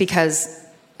convinced it's because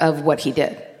of what he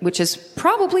did, which is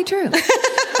probably true.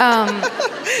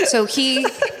 So he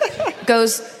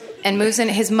goes and moves in.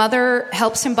 His mother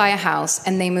helps him buy a house,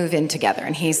 and they move in together.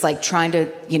 And he's like trying to,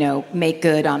 make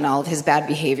good on all of his bad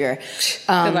behavior.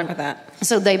 Good luck with that.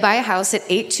 So they buy a house at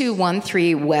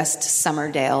 8213 West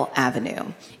Summerdale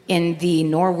Avenue in the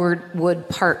Norwood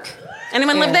Park.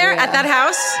 Anyone live there at that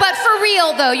house? But for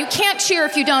real, though, you can't cheer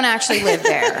if you don't actually live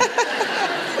there.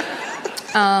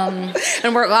 And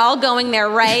we're all going there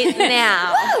right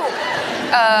now.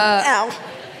 Ow.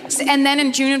 And then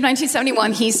in June of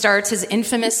 1971, he starts his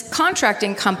infamous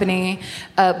contracting company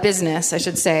business, I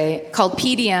should say, called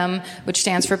PDM, which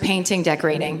stands for Painting,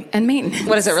 Decorating, and Maintenance.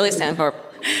 What does it really stand for?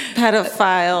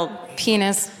 Pedophile.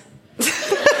 Penis.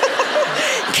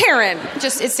 Karen.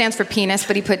 It stands for penis,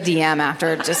 but he put DM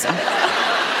after just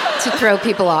to throw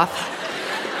people off.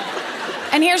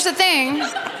 And here's the thing.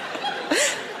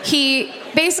 He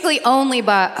basically only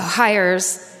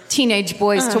hires teenage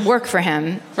boys to work for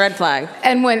him. Red flag.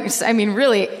 And when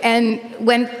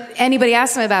anybody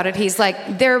asks him about it, he's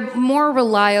like, they're more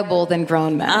reliable than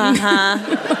grown men.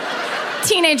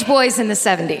 Teenage boys in the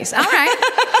 70s. All right.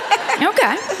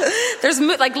 Okay. There's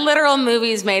like literal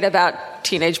movies made about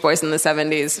teenage boys in the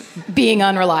 70s. Being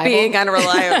unreliable.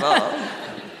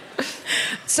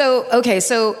 So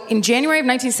in January of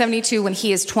 1972, when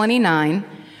he is 29,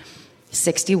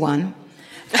 61,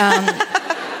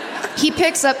 he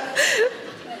picks up...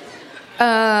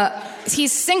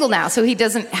 he's single now, so he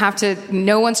doesn't have to...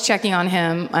 No one's checking on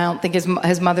him. I don't think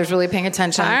his mother's really paying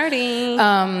attention. Party.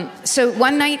 So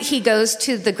one night he goes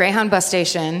to the Greyhound bus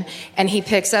station, and he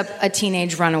picks up a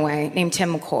teenage runaway named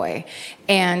Tim McCoy.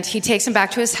 And he takes him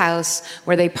back to his house,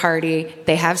 where they party,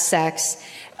 they have sex.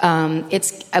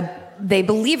 They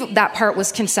believe that part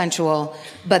was consensual,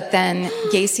 but then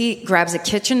Gacy grabs a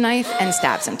kitchen knife and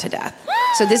stabs him to death.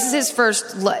 So this is his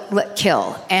first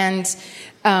kill. And...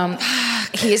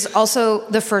 he is also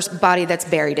the first body that's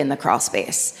buried in the crawl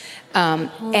space.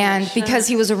 And because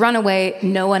he was a runaway,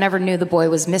 no one ever knew the boy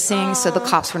was missing, so the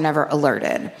cops were never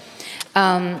alerted.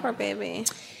 Poor baby.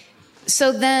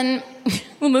 So then,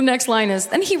 the next line is,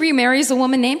 then he remarries a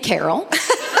woman named Carol.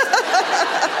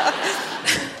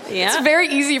 Yeah. It's very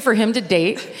easy for him to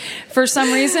date for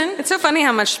some reason. It's so funny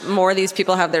how much more these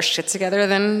people have their shit together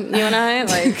than you and I.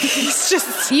 Like, it's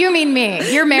just... You mean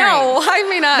me. You're married. No, I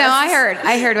mean us. No,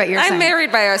 I heard what you're saying. I'm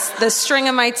married by the string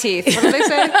of my teeth. What do they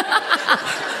say?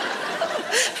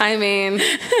 I mean...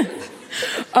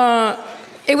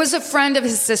 It was a friend of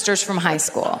his sister's from high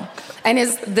school. And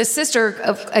the sister,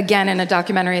 again, in a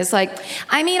documentary, is like,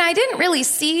 I mean, I didn't really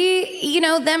see,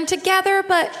 them together,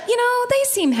 but, they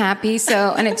seem happy.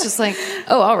 So, and it's just like,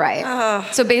 oh, all right.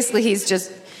 So basically he's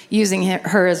just using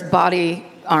her as body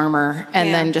armor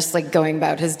and then just like going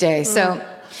about his day. So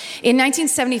in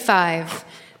 1975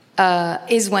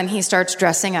 is when he starts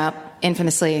dressing up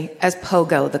infamously as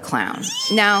Pogo the Clown.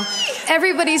 Now,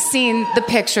 everybody's seen the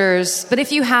pictures, but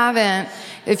if you haven't,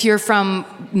 if you're from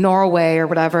Norway or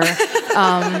whatever...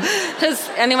 Has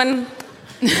anyone...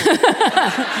 Woo!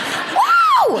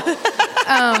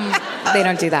 They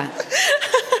don't do that.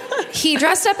 He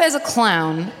dressed up as a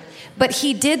clown, but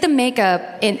he did the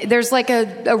makeup... There's like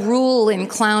a rule in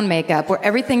clown makeup where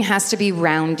everything has to be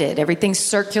rounded. Everything's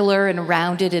circular and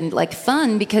rounded and like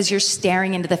fun because you're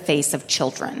staring into the face of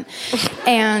children.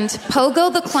 And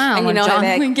Pogo the Clown... And John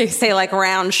Wayne Gacy, they like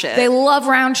round shit. They love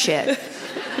round shit.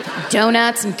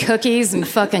 Donuts and cookies and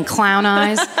fucking clown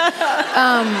eyes.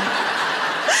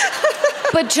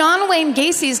 But John Wayne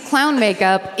Gacy's clown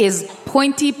makeup is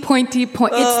pointy. It's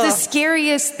the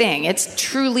scariest thing. It's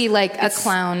truly like a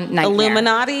clown nightmare.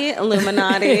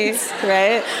 Illuminati,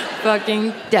 right?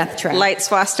 Fucking death trap. Light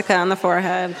swastika on the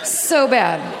forehead. So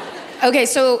bad. Okay,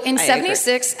 so in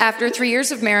 76, after 3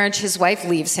 years of marriage, his wife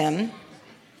leaves him.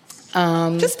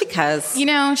 Just because. She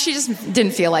just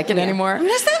didn't feel like it anymore. I'm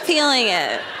just not feeling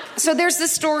it. So there's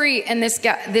this story, and this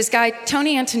guy,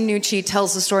 Tony Antonucci,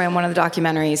 tells the story on one of the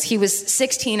documentaries. He was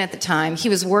 16 at the time. He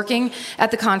was working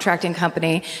at the contracting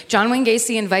company. John Wayne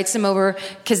Gacy invites him over,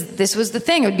 because this was the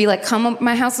thing. It would be like, come up to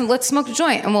my house and let's smoke a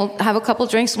joint, and we'll have a couple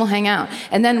drinks and we'll hang out.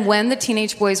 And then when the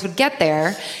teenage boys would get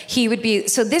there, he would be...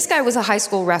 So this guy was a high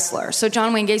school wrestler. So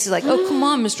John Wayne Gacy's like, oh, come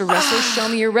on, Mr. Wrestler, show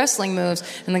me your wrestling moves.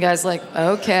 And the guy's like,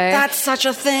 okay. That's such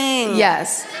a thing.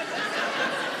 Yes.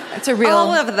 It's a real...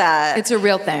 All of that. It's a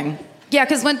real thing. Yeah,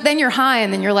 because then you're high,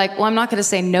 and then you're like, well, I'm not going to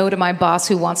say no to my boss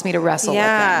who wants me to wrestle with him.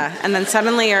 Yeah, and then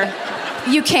suddenly you're...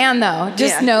 You can, though.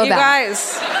 Just know you that. You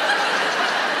guys...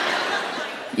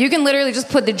 You can literally just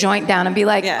put the joint down and be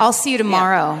like, I'll see you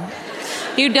tomorrow. Yeah.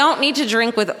 You don't need to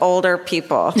drink with older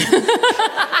people.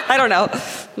 I don't know.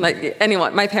 Like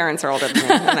anyone. My parents are older than me,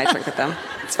 and I drink with them.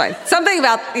 It's fine. Something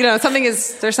about, there's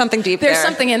something deep there. There's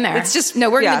something in there. It's just... No,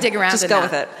 we're going to dig around just in go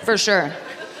that. with it. For sure.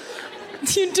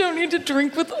 You don't need to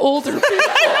drink with older people.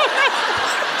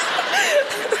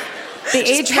 The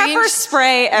age pepper range...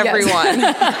 spray everyone.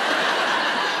 Yes.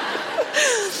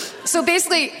 So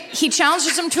basically, he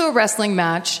challenges him to a wrestling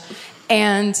match,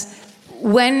 and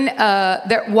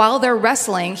while they're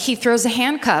wrestling, he throws a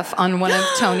handcuff on one of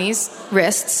Tony's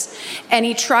wrists, and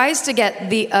he tries to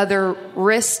get the other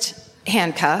wrist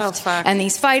handcuffed. Oh, fuck. And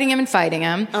he's fighting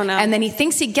him. Oh, no. And then he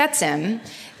thinks he gets him,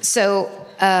 so...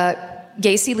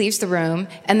 Gacy leaves the room,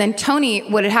 and then Tony,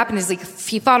 what had happened is like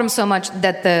he fought him so much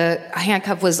that the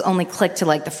handcuff was only clicked to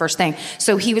like the first thing.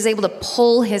 So he was able to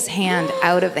pull his hand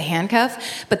out of the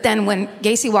handcuff. But then when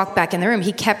Gacy walked back in the room,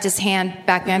 he kept his hand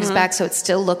back behind his back so it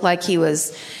still looked like he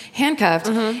was handcuffed.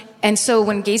 And so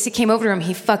when Gacy came over to him,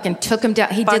 he fucking took him down.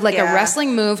 He did like a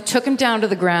wrestling move, took him down to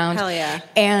the ground. Hell yeah.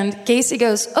 And Gacy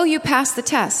goes, "Oh, you passed the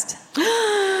test."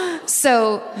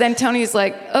 So then Tony's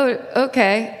like, "Oh,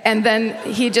 okay." And then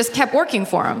he just kept working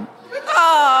for him.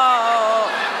 Oh.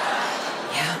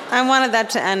 Yeah. I wanted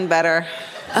that to end better.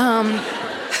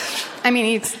 I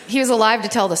mean, he was alive to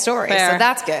tell the story, Fair. so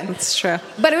that's good. It's true.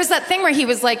 But it was that thing where he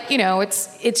was like, you know,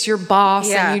 it's your boss,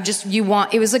 Yeah. and you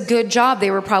want. It was a good job.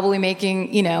 They were probably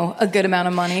making, you know, a good amount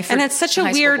of money. For And it's such a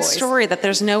high school weird boys. story that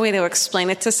there's no way to explain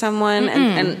it to someone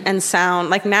and sound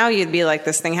like now you'd be like,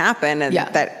 this thing happened, and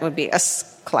that would be a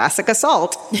classic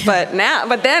assault. But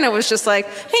then it was just like,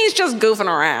 he's just goofing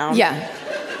around. Yeah.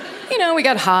 You know, we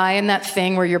got high in that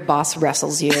thing where your boss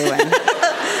wrestles you and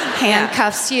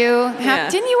handcuffs you.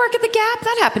 Didn't you work at the Gap?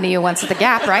 That happened to you once at the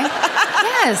Gap, right?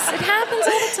 Yes, it happens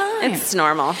all the time. It's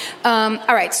normal.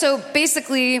 All right, so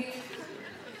basically,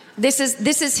 this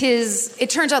is his. It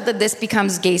turns out that this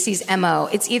becomes Gacy's MO.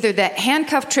 It's either the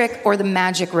handcuff trick or the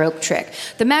magic rope trick.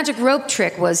 The magic rope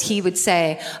trick was he would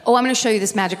say, "Oh, I'm going to show you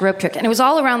this magic rope trick," and it was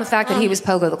all around the fact that he was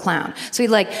Pogo the Clown. So he'd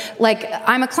like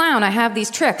I'm a clown. I have these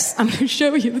tricks. I'm going to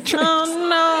show you the tricks. Oh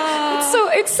no! So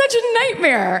it's such a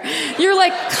nightmare. You're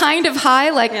like kind of high,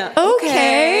 like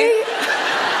okay.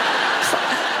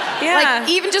 Yeah. Like,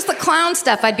 even just the clown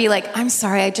stuff, I'd be like, "I'm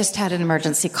sorry, I just had an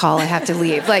emergency call. I have to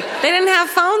leave." Like, they didn't have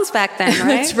phones back then, right?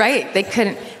 That's right. They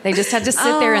couldn't. They just had to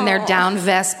sit there in their down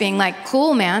vest being like,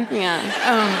 "Cool, man." Yeah.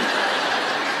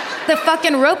 The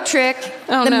fucking rope trick,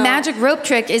 magic rope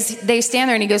trick is they stand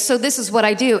there and he goes, "So this is what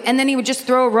I do." And then he would just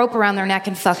throw a rope around their neck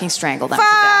and fucking strangle them to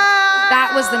death.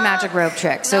 That was the magic rope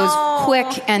trick. So it was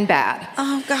quick and bad.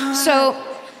 Oh, God. So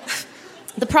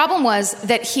the problem was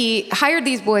that he hired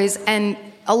these boys, and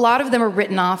a lot of them were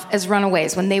written off as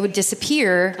runaways when they would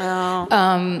disappear.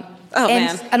 Man.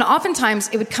 And oftentimes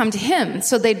it would come to him.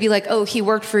 So they'd be like, "Oh, he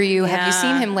worked for you. Have you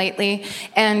seen him lately?"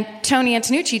 And Tony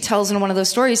Antonucci tells in one of those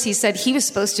stories, he said he was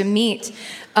supposed to meet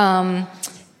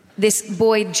this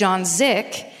boy, John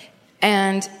Zick,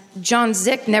 and John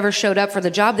Zick never showed up for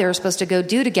the job they were supposed to go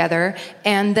do together.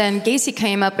 And then Gacy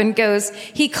came up and goes,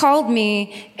 "He called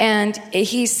me and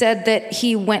he said that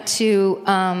he went to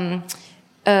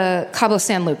Cabo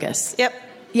San Lucas." Yep.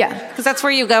 Yeah. Because that's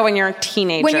where you go when you're a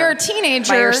teenager. When you're a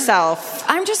teenager. By yourself.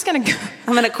 I'm just going to go.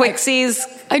 I'm going to quick seize.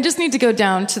 I just need to go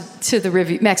down to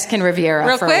the Mexican Riviera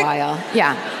Real for quick? a while.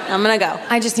 Yeah. I'm going to go.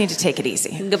 I just need to take it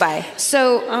easy. Goodbye.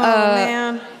 So,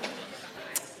 man.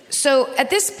 So at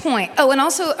this point, and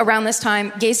also around this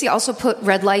time, Gacy also put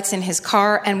red lights in his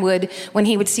car and when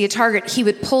he would see a target, he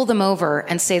would pull them over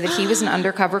and say that he was an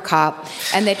undercover cop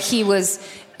and that he was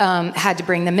had to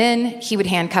bring them in, he would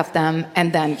handcuff them,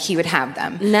 and then he would have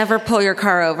them. Never pull your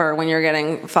car over when you're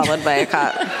getting followed by a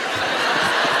cop.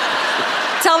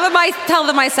 Tell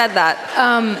them I said that.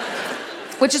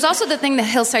 Which is also the thing the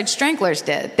Hillside Stranglers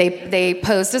did. They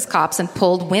posed as cops and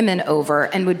pulled women over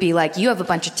and would be like, "You have a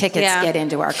bunch of tickets, get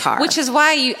into our car." Which is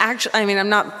why you actually, I mean, I'm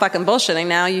not fucking bullshitting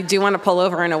now. You do want to pull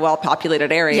over in a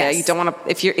well-populated area. Yes. You don't want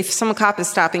to, if some cop is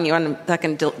stopping you on a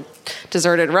fucking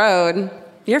deserted road,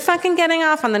 you're fucking getting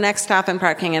off on the next stop and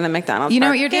parking in the McDonald's. You know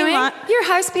what you're doing? You're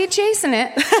high-speed chasing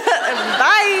it.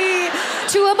 Bye!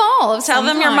 To a ball of Tell some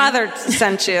them your kind. mother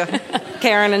sent you.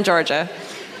 Karen in Georgia.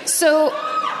 So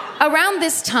around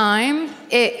this time,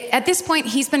 at this point,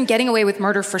 he's been getting away with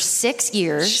murder for 6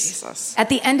 years. Jesus. At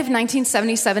the end of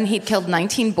 1977, he'd killed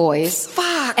 19 boys.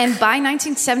 Fuck. And by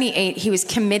 1978, he was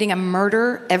committing a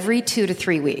murder every 2 to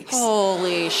 3 weeks.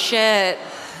 Holy shit.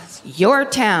 Your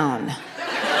town.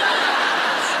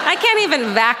 I can't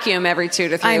even vacuum every 2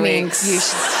 to 3 weeks.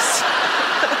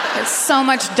 There's so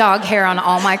much dog hair on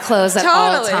all my clothes at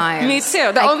all times. Me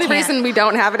too. The only reason we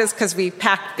don't have it is because we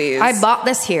packed these. I bought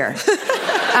this here.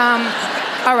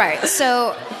 All right,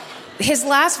 so his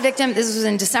last victim, this was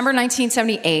in December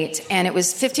 1978, and it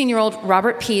was 15-year-old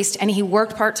Robert Peast, and he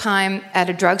worked part-time at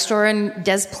a drugstore in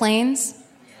Des Plaines.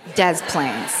 Des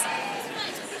Plaines.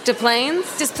 Des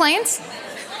Plaines? Des Plaines?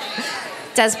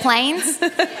 Des Plaines?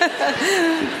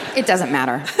 It doesn't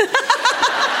matter.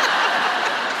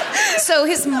 So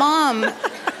his mom,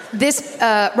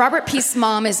 Robert Peast's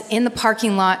mom is in the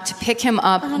parking lot to pick him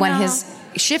up when his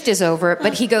shift is over,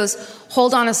 but he goes,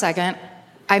 "Hold on a second.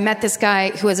 I met this guy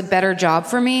who has a better job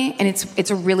for me, and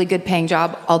it's a really good paying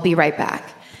job. I'll be right back."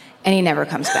 And he never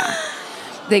comes back.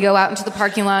 They go out into the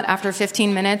parking lot after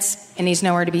 15 minutes, and he's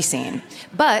nowhere to be seen.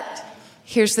 But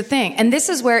here's the thing. And this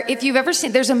is where, if you've ever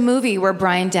seen, there's a movie where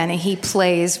Brian Dennehy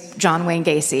plays John Wayne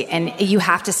Gacy, and you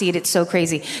have to see it. It's so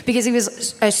crazy because he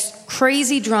was a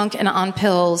crazy drunk and on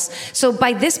pills. So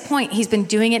by this point, he's been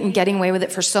doing it and getting away with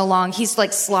it for so long. He's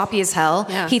like sloppy as hell.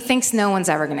 Yeah. He thinks no one's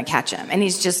ever going to catch him, and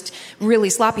he's just really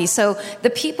sloppy. So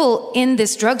the people in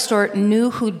this drugstore knew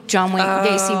who John Wayne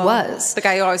Gacy was. The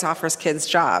guy who always offers kids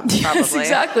jobs, probably. Yes,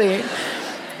 exactly.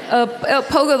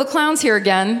 Pogo the Clown's here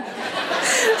again.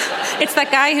 It's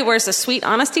that guy who wears a Sweet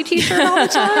Honesty t-shirt all the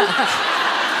time.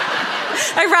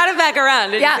 I brought it back around.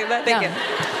 Did you see that? Thank you.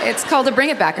 It's called a Bring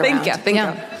It Back Around. Thank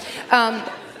you.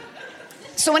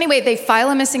 So anyway, they file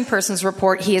a missing persons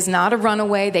report. He is not a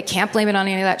runaway. They can't blame it on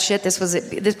any of that shit.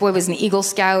 This boy was an Eagle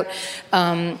Scout,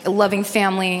 a loving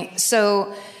family.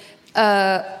 So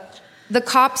the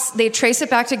cops, they trace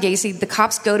it back to Gacy. The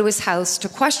cops go to his house to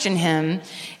question him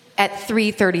at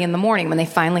 3:30 in the morning when they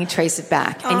finally trace it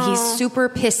back. And he's super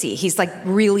pissy. He's like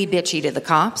really bitchy to the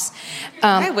cops.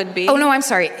 I would be. Oh, no, I'm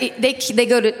sorry. They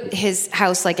go to his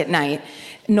house like at night,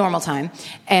 normal time,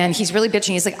 and he's really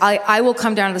bitching. He's like, I will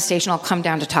come down to the station. I'll come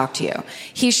down to talk to you.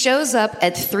 He shows up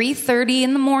at 3:30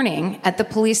 in the morning at the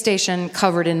police station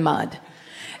covered in mud.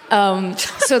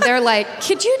 So they're like,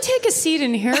 could you take a seat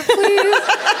in here, please?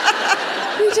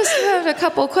 We just have a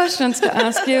couple questions to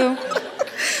ask you.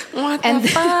 What the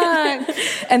fuck?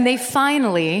 And they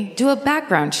finally do a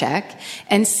background check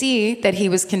and see that he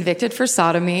was convicted for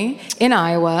sodomy in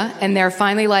Iowa. And they're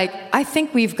finally like, I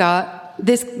think we've got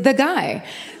the guy.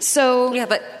 So Yeah,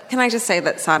 but can I just say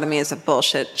that sodomy is a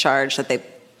bullshit charge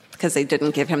because they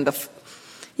didn't give him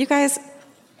you guys,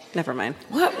 never mind.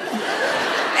 what?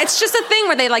 It's just a thing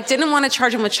where they didn't want to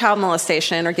charge him with child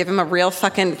molestation or give him a real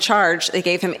fucking charge. They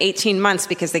gave him 18 months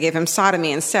because they gave him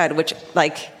sodomy instead, which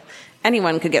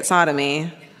anyone could get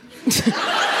sodomy. That's not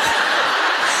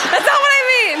what I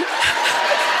mean.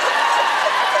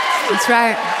 That's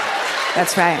right.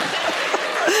 That's right.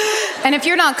 And if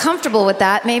you're not comfortable with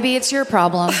that, maybe it's your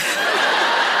problem.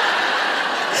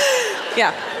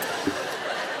 Yeah.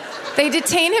 They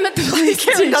detain him at the police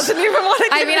station. Karen doesn't even want to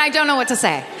I mean, I don't know what to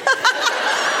say.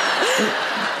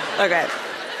 Okay.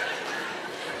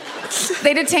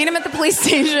 They detain him at the police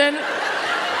station.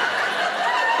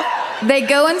 They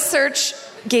go and search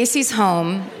Gacy's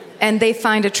home, and they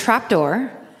find a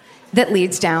trapdoor that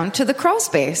leads down to the crawl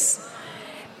space.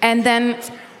 And then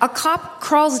a cop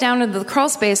crawls down into the crawl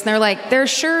space, and they're like, there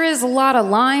sure is a lot of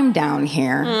lime down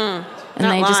here. And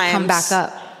they just come back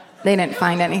up. They didn't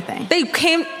find anything. They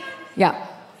came... Yeah.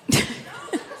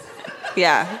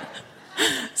 Yeah.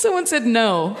 Someone said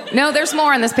no. No, there's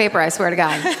more on this paper, I swear to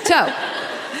God. So,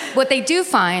 what they do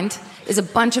find is a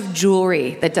bunch of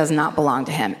jewelry that does not belong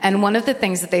to him. And one of the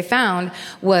things that they found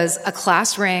was a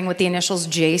class ring with the initials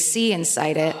JC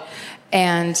inside it.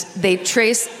 And they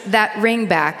trace that ring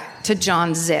back to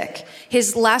John Zick.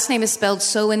 His last name is spelled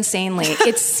so insanely.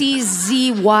 It's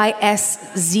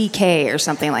CZYSZK or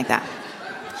something like that.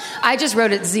 I just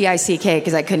wrote it ZICK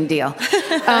because I couldn't deal.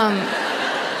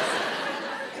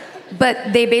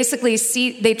 But they basically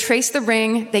they trace the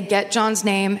ring, they get John's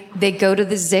name, they go to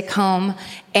the Zick home,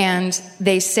 and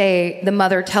they say, the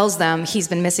mother tells them he's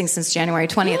been missing since January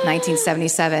 20th,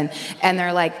 1977. And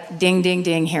they're like, ding, ding,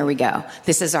 ding, here we go.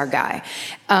 This is our guy.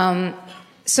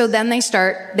 So then they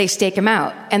stake him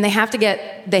out, and they have to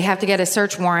get a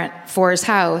search warrant for his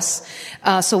house.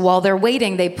 So while they're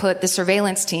waiting, they put the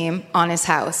surveillance team on his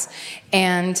house.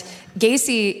 And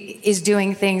Gacy is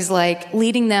doing things like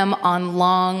leading them on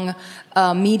long,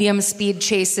 medium speed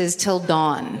chases till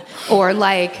dawn. Or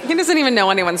He doesn't even know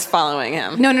anyone's following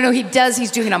him. No, he does.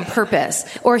 He's doing it on purpose.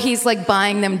 Or he's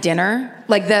buying them dinner.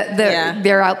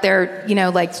 They're out there,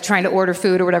 trying to order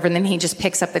food or whatever, and then he just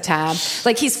picks up the tab.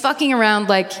 He's fucking around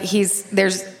he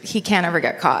can't ever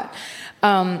get caught.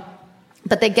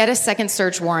 But they get a second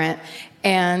search warrant,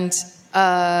 and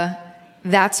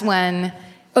that's when...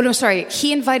 Oh, no, sorry.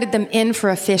 He invited them in for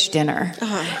a fish dinner.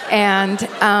 Uh-huh. And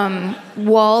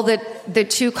while the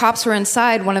two cops were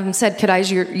inside, one of them said, could I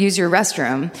use your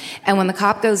restroom? And when the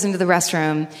cop goes into the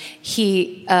restroom,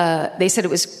 they said it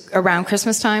was around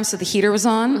Christmas time, so the heater was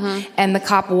on. Mm-hmm. And the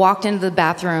cop walked into the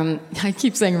bathroom. I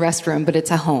keep saying restroom, but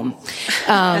it's a home.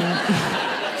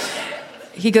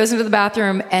 He goes into the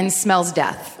bathroom and smells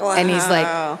death. Wow. And he's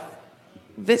like,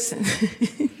 this...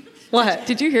 What?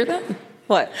 Did you hear that?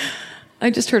 What? I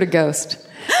just heard a ghost.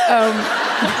 The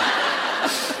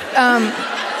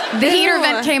heater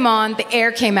vent came on, the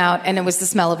air came out, and it was the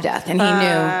smell of death. And he knew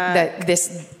that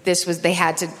this was, they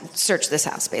had to search this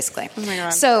house, basically. Oh my God.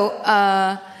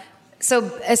 So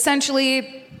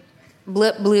essentially,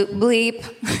 blip, bloop, bleep.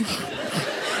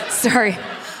 Sorry.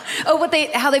 Oh,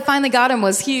 how they finally got him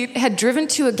was he had driven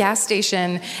to a gas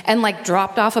station and like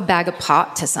dropped off a bag of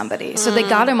pot to somebody. So they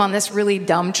got him on this really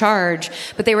dumb charge,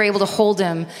 but they were able to hold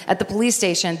him at the police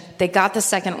station. They got the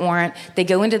second warrant. They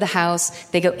go into the house.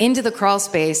 They go into the crawl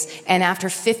space. And after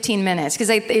 15 minutes, because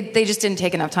they just didn't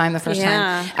take enough time the first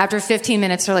time. After 15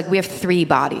 minutes, they're like, we have 3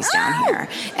 bodies down here.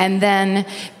 And then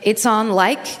it's on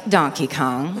like Donkey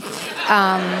Kong.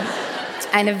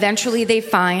 And eventually they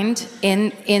find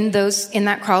in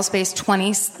that crawl space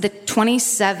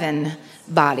 27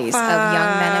 bodies of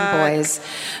young men and boys.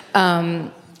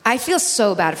 I feel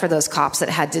so bad for those cops that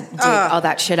had to dig all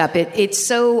that shit up. It's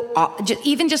so,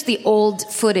 even just the old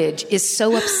footage is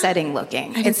so upsetting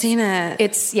looking. I haven't seen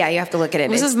it. You have to look at it.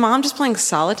 Was his mom just playing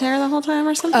solitaire the whole time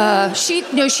or something?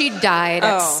 She died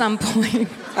at some point.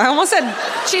 I almost said...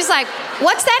 She's like,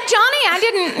 what's that, Johnny? I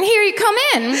didn't hear you come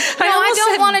in. I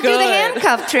don't want to do the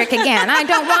handcuff trick again. I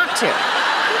don't want to.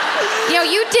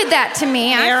 You did that to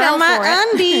me. I fell for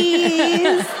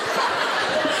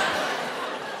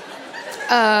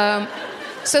it.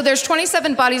 So there's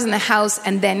 27 bodies in the house,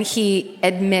 and then he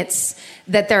admits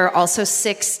that there are also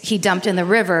 6 he dumped in the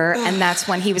river, and that's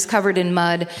when he was covered in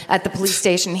mud at the police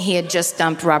station. He had just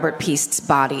dumped Robert Peast's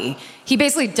body. He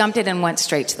basically dumped it and went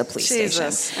straight to the police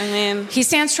station. I mean... He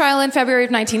stands trial in February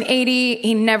of 1980.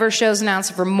 He never shows an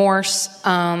ounce of remorse.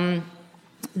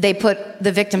 They put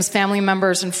the victims' family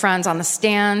members and friends on the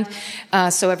stand,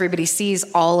 so everybody sees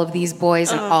all of these boys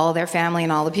and all of their family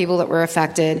and all the people that were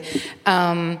affected.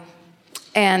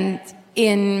 And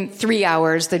in 3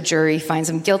 hours, the jury finds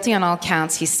him guilty on all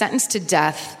counts. He's sentenced to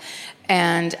death.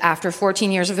 And after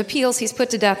 14 years of appeals, he's put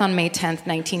to death on May 10th,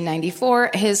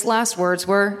 1994. His last words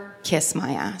were, "Kiss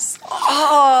my ass."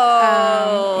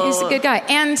 Oh. He's a good guy.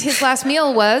 And his last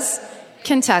meal was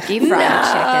Kentucky Fried Chicken.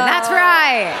 That's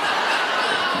right.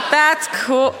 That's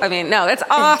cool. I mean, no, that's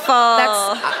awful.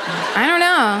 I don't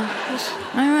know.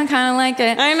 I kind of like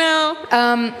it. I know.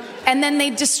 And then they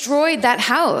destroyed that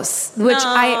house, which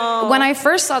when I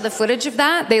first saw the footage of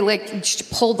that, they like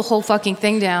pulled the whole fucking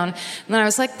thing down. And then I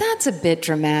was like, that's a bit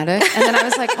dramatic. And then I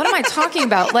was like, what am I talking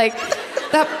about? Like,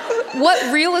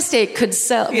 what real estate could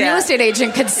sell? Real estate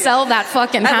agent could sell that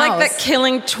fucking house. I like that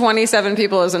killing 27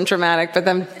 people isn't traumatic, but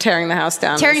them tearing the house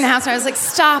down. Tearing the house down. I was like,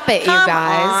 stop it, you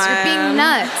guys. You're being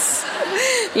nuts.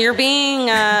 You're being,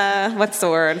 what's the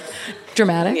word?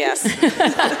 Dramatic. Yes.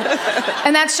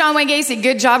 And that's John Wayne Gacy.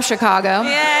 Good job, Chicago.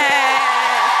 Yeah.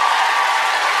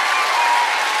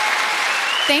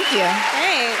 Thank you.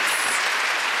 Thanks.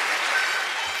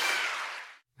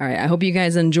 All right, I hope you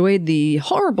guys enjoyed the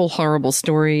horrible, horrible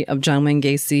story of John Wayne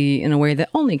Gacy in a way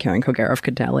that only Karen Kogarov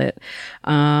could tell it.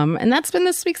 And that's been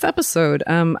this week's episode.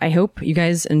 I hope you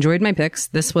guys enjoyed my picks.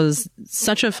 This was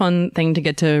such a fun thing to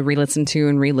get to re-listen to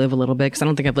and relive a little bit, because I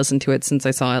don't think I've listened to it since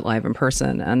I saw it live in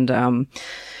person. And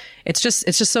it's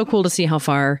just so cool to see how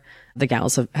far the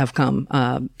gals have come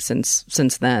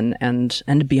since then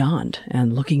and beyond,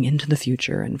 and looking into the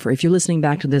future. And if you're listening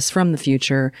back to this from the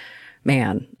future,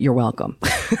 man, you're welcome.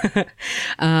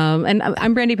 And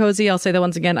I'm Brandie Posey. I'll say that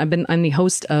once again. I'm the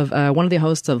host of, one of the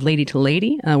hosts of Lady to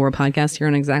Lady. We're a podcast here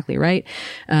on Exactly Right.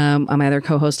 My other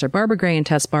co-hosts are Barbara Gray and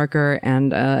Tess Barker.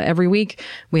 And, every week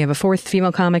we have a 4th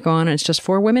female comic on, and it's just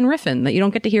 4 women riffing that you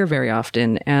don't get to hear very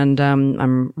often. And,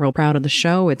 I'm real proud of the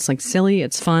show. It's like silly.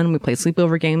 It's fun. We play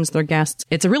sleepover games with our guests.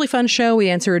 It's a really fun show. We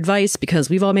answer advice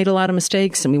because we've all made a lot of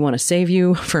mistakes and we want to save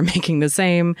you for making the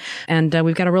same. And,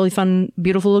 we've got a really fun,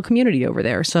 beautiful little community over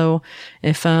there. So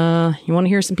if you want to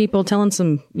hear some people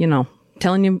telling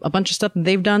you a bunch of stuff that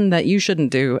they've done that you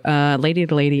shouldn't do, Lady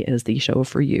to Lady is the show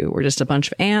for you. We're just a bunch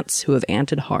of ants who have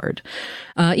anted hard.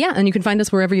 And you can find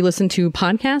us wherever you listen to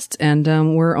podcasts, and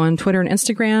we're on Twitter and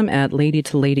Instagram at Lady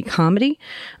to Lady Comedy.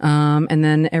 And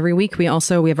then every week we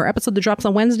have our episode that drops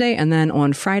on Wednesday, and then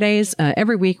on Fridays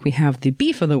every week we have the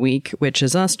Beef of the Week, which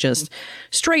is us just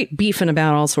straight beefing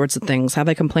about all sorts of things. Have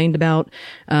I complained about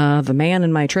the man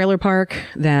in my trailer park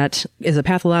that is a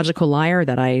pathological liar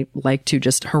that I like to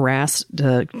just harass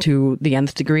to the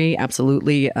nth degree?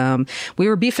 Absolutely. We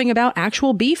were beefing about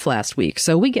actual beef last week,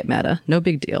 so we get meta. No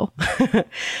big deal.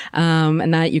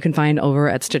 And that you can find over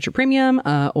at Stitcher Premium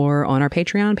or on our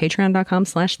Patreon,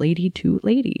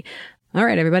 patreon.com/lady2lady. All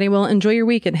right, everybody. Well, enjoy your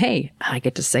week. And hey, I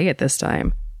get to say it this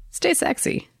time. Stay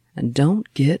sexy and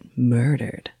don't get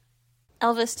murdered.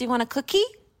 Elvis, do you want a cookie?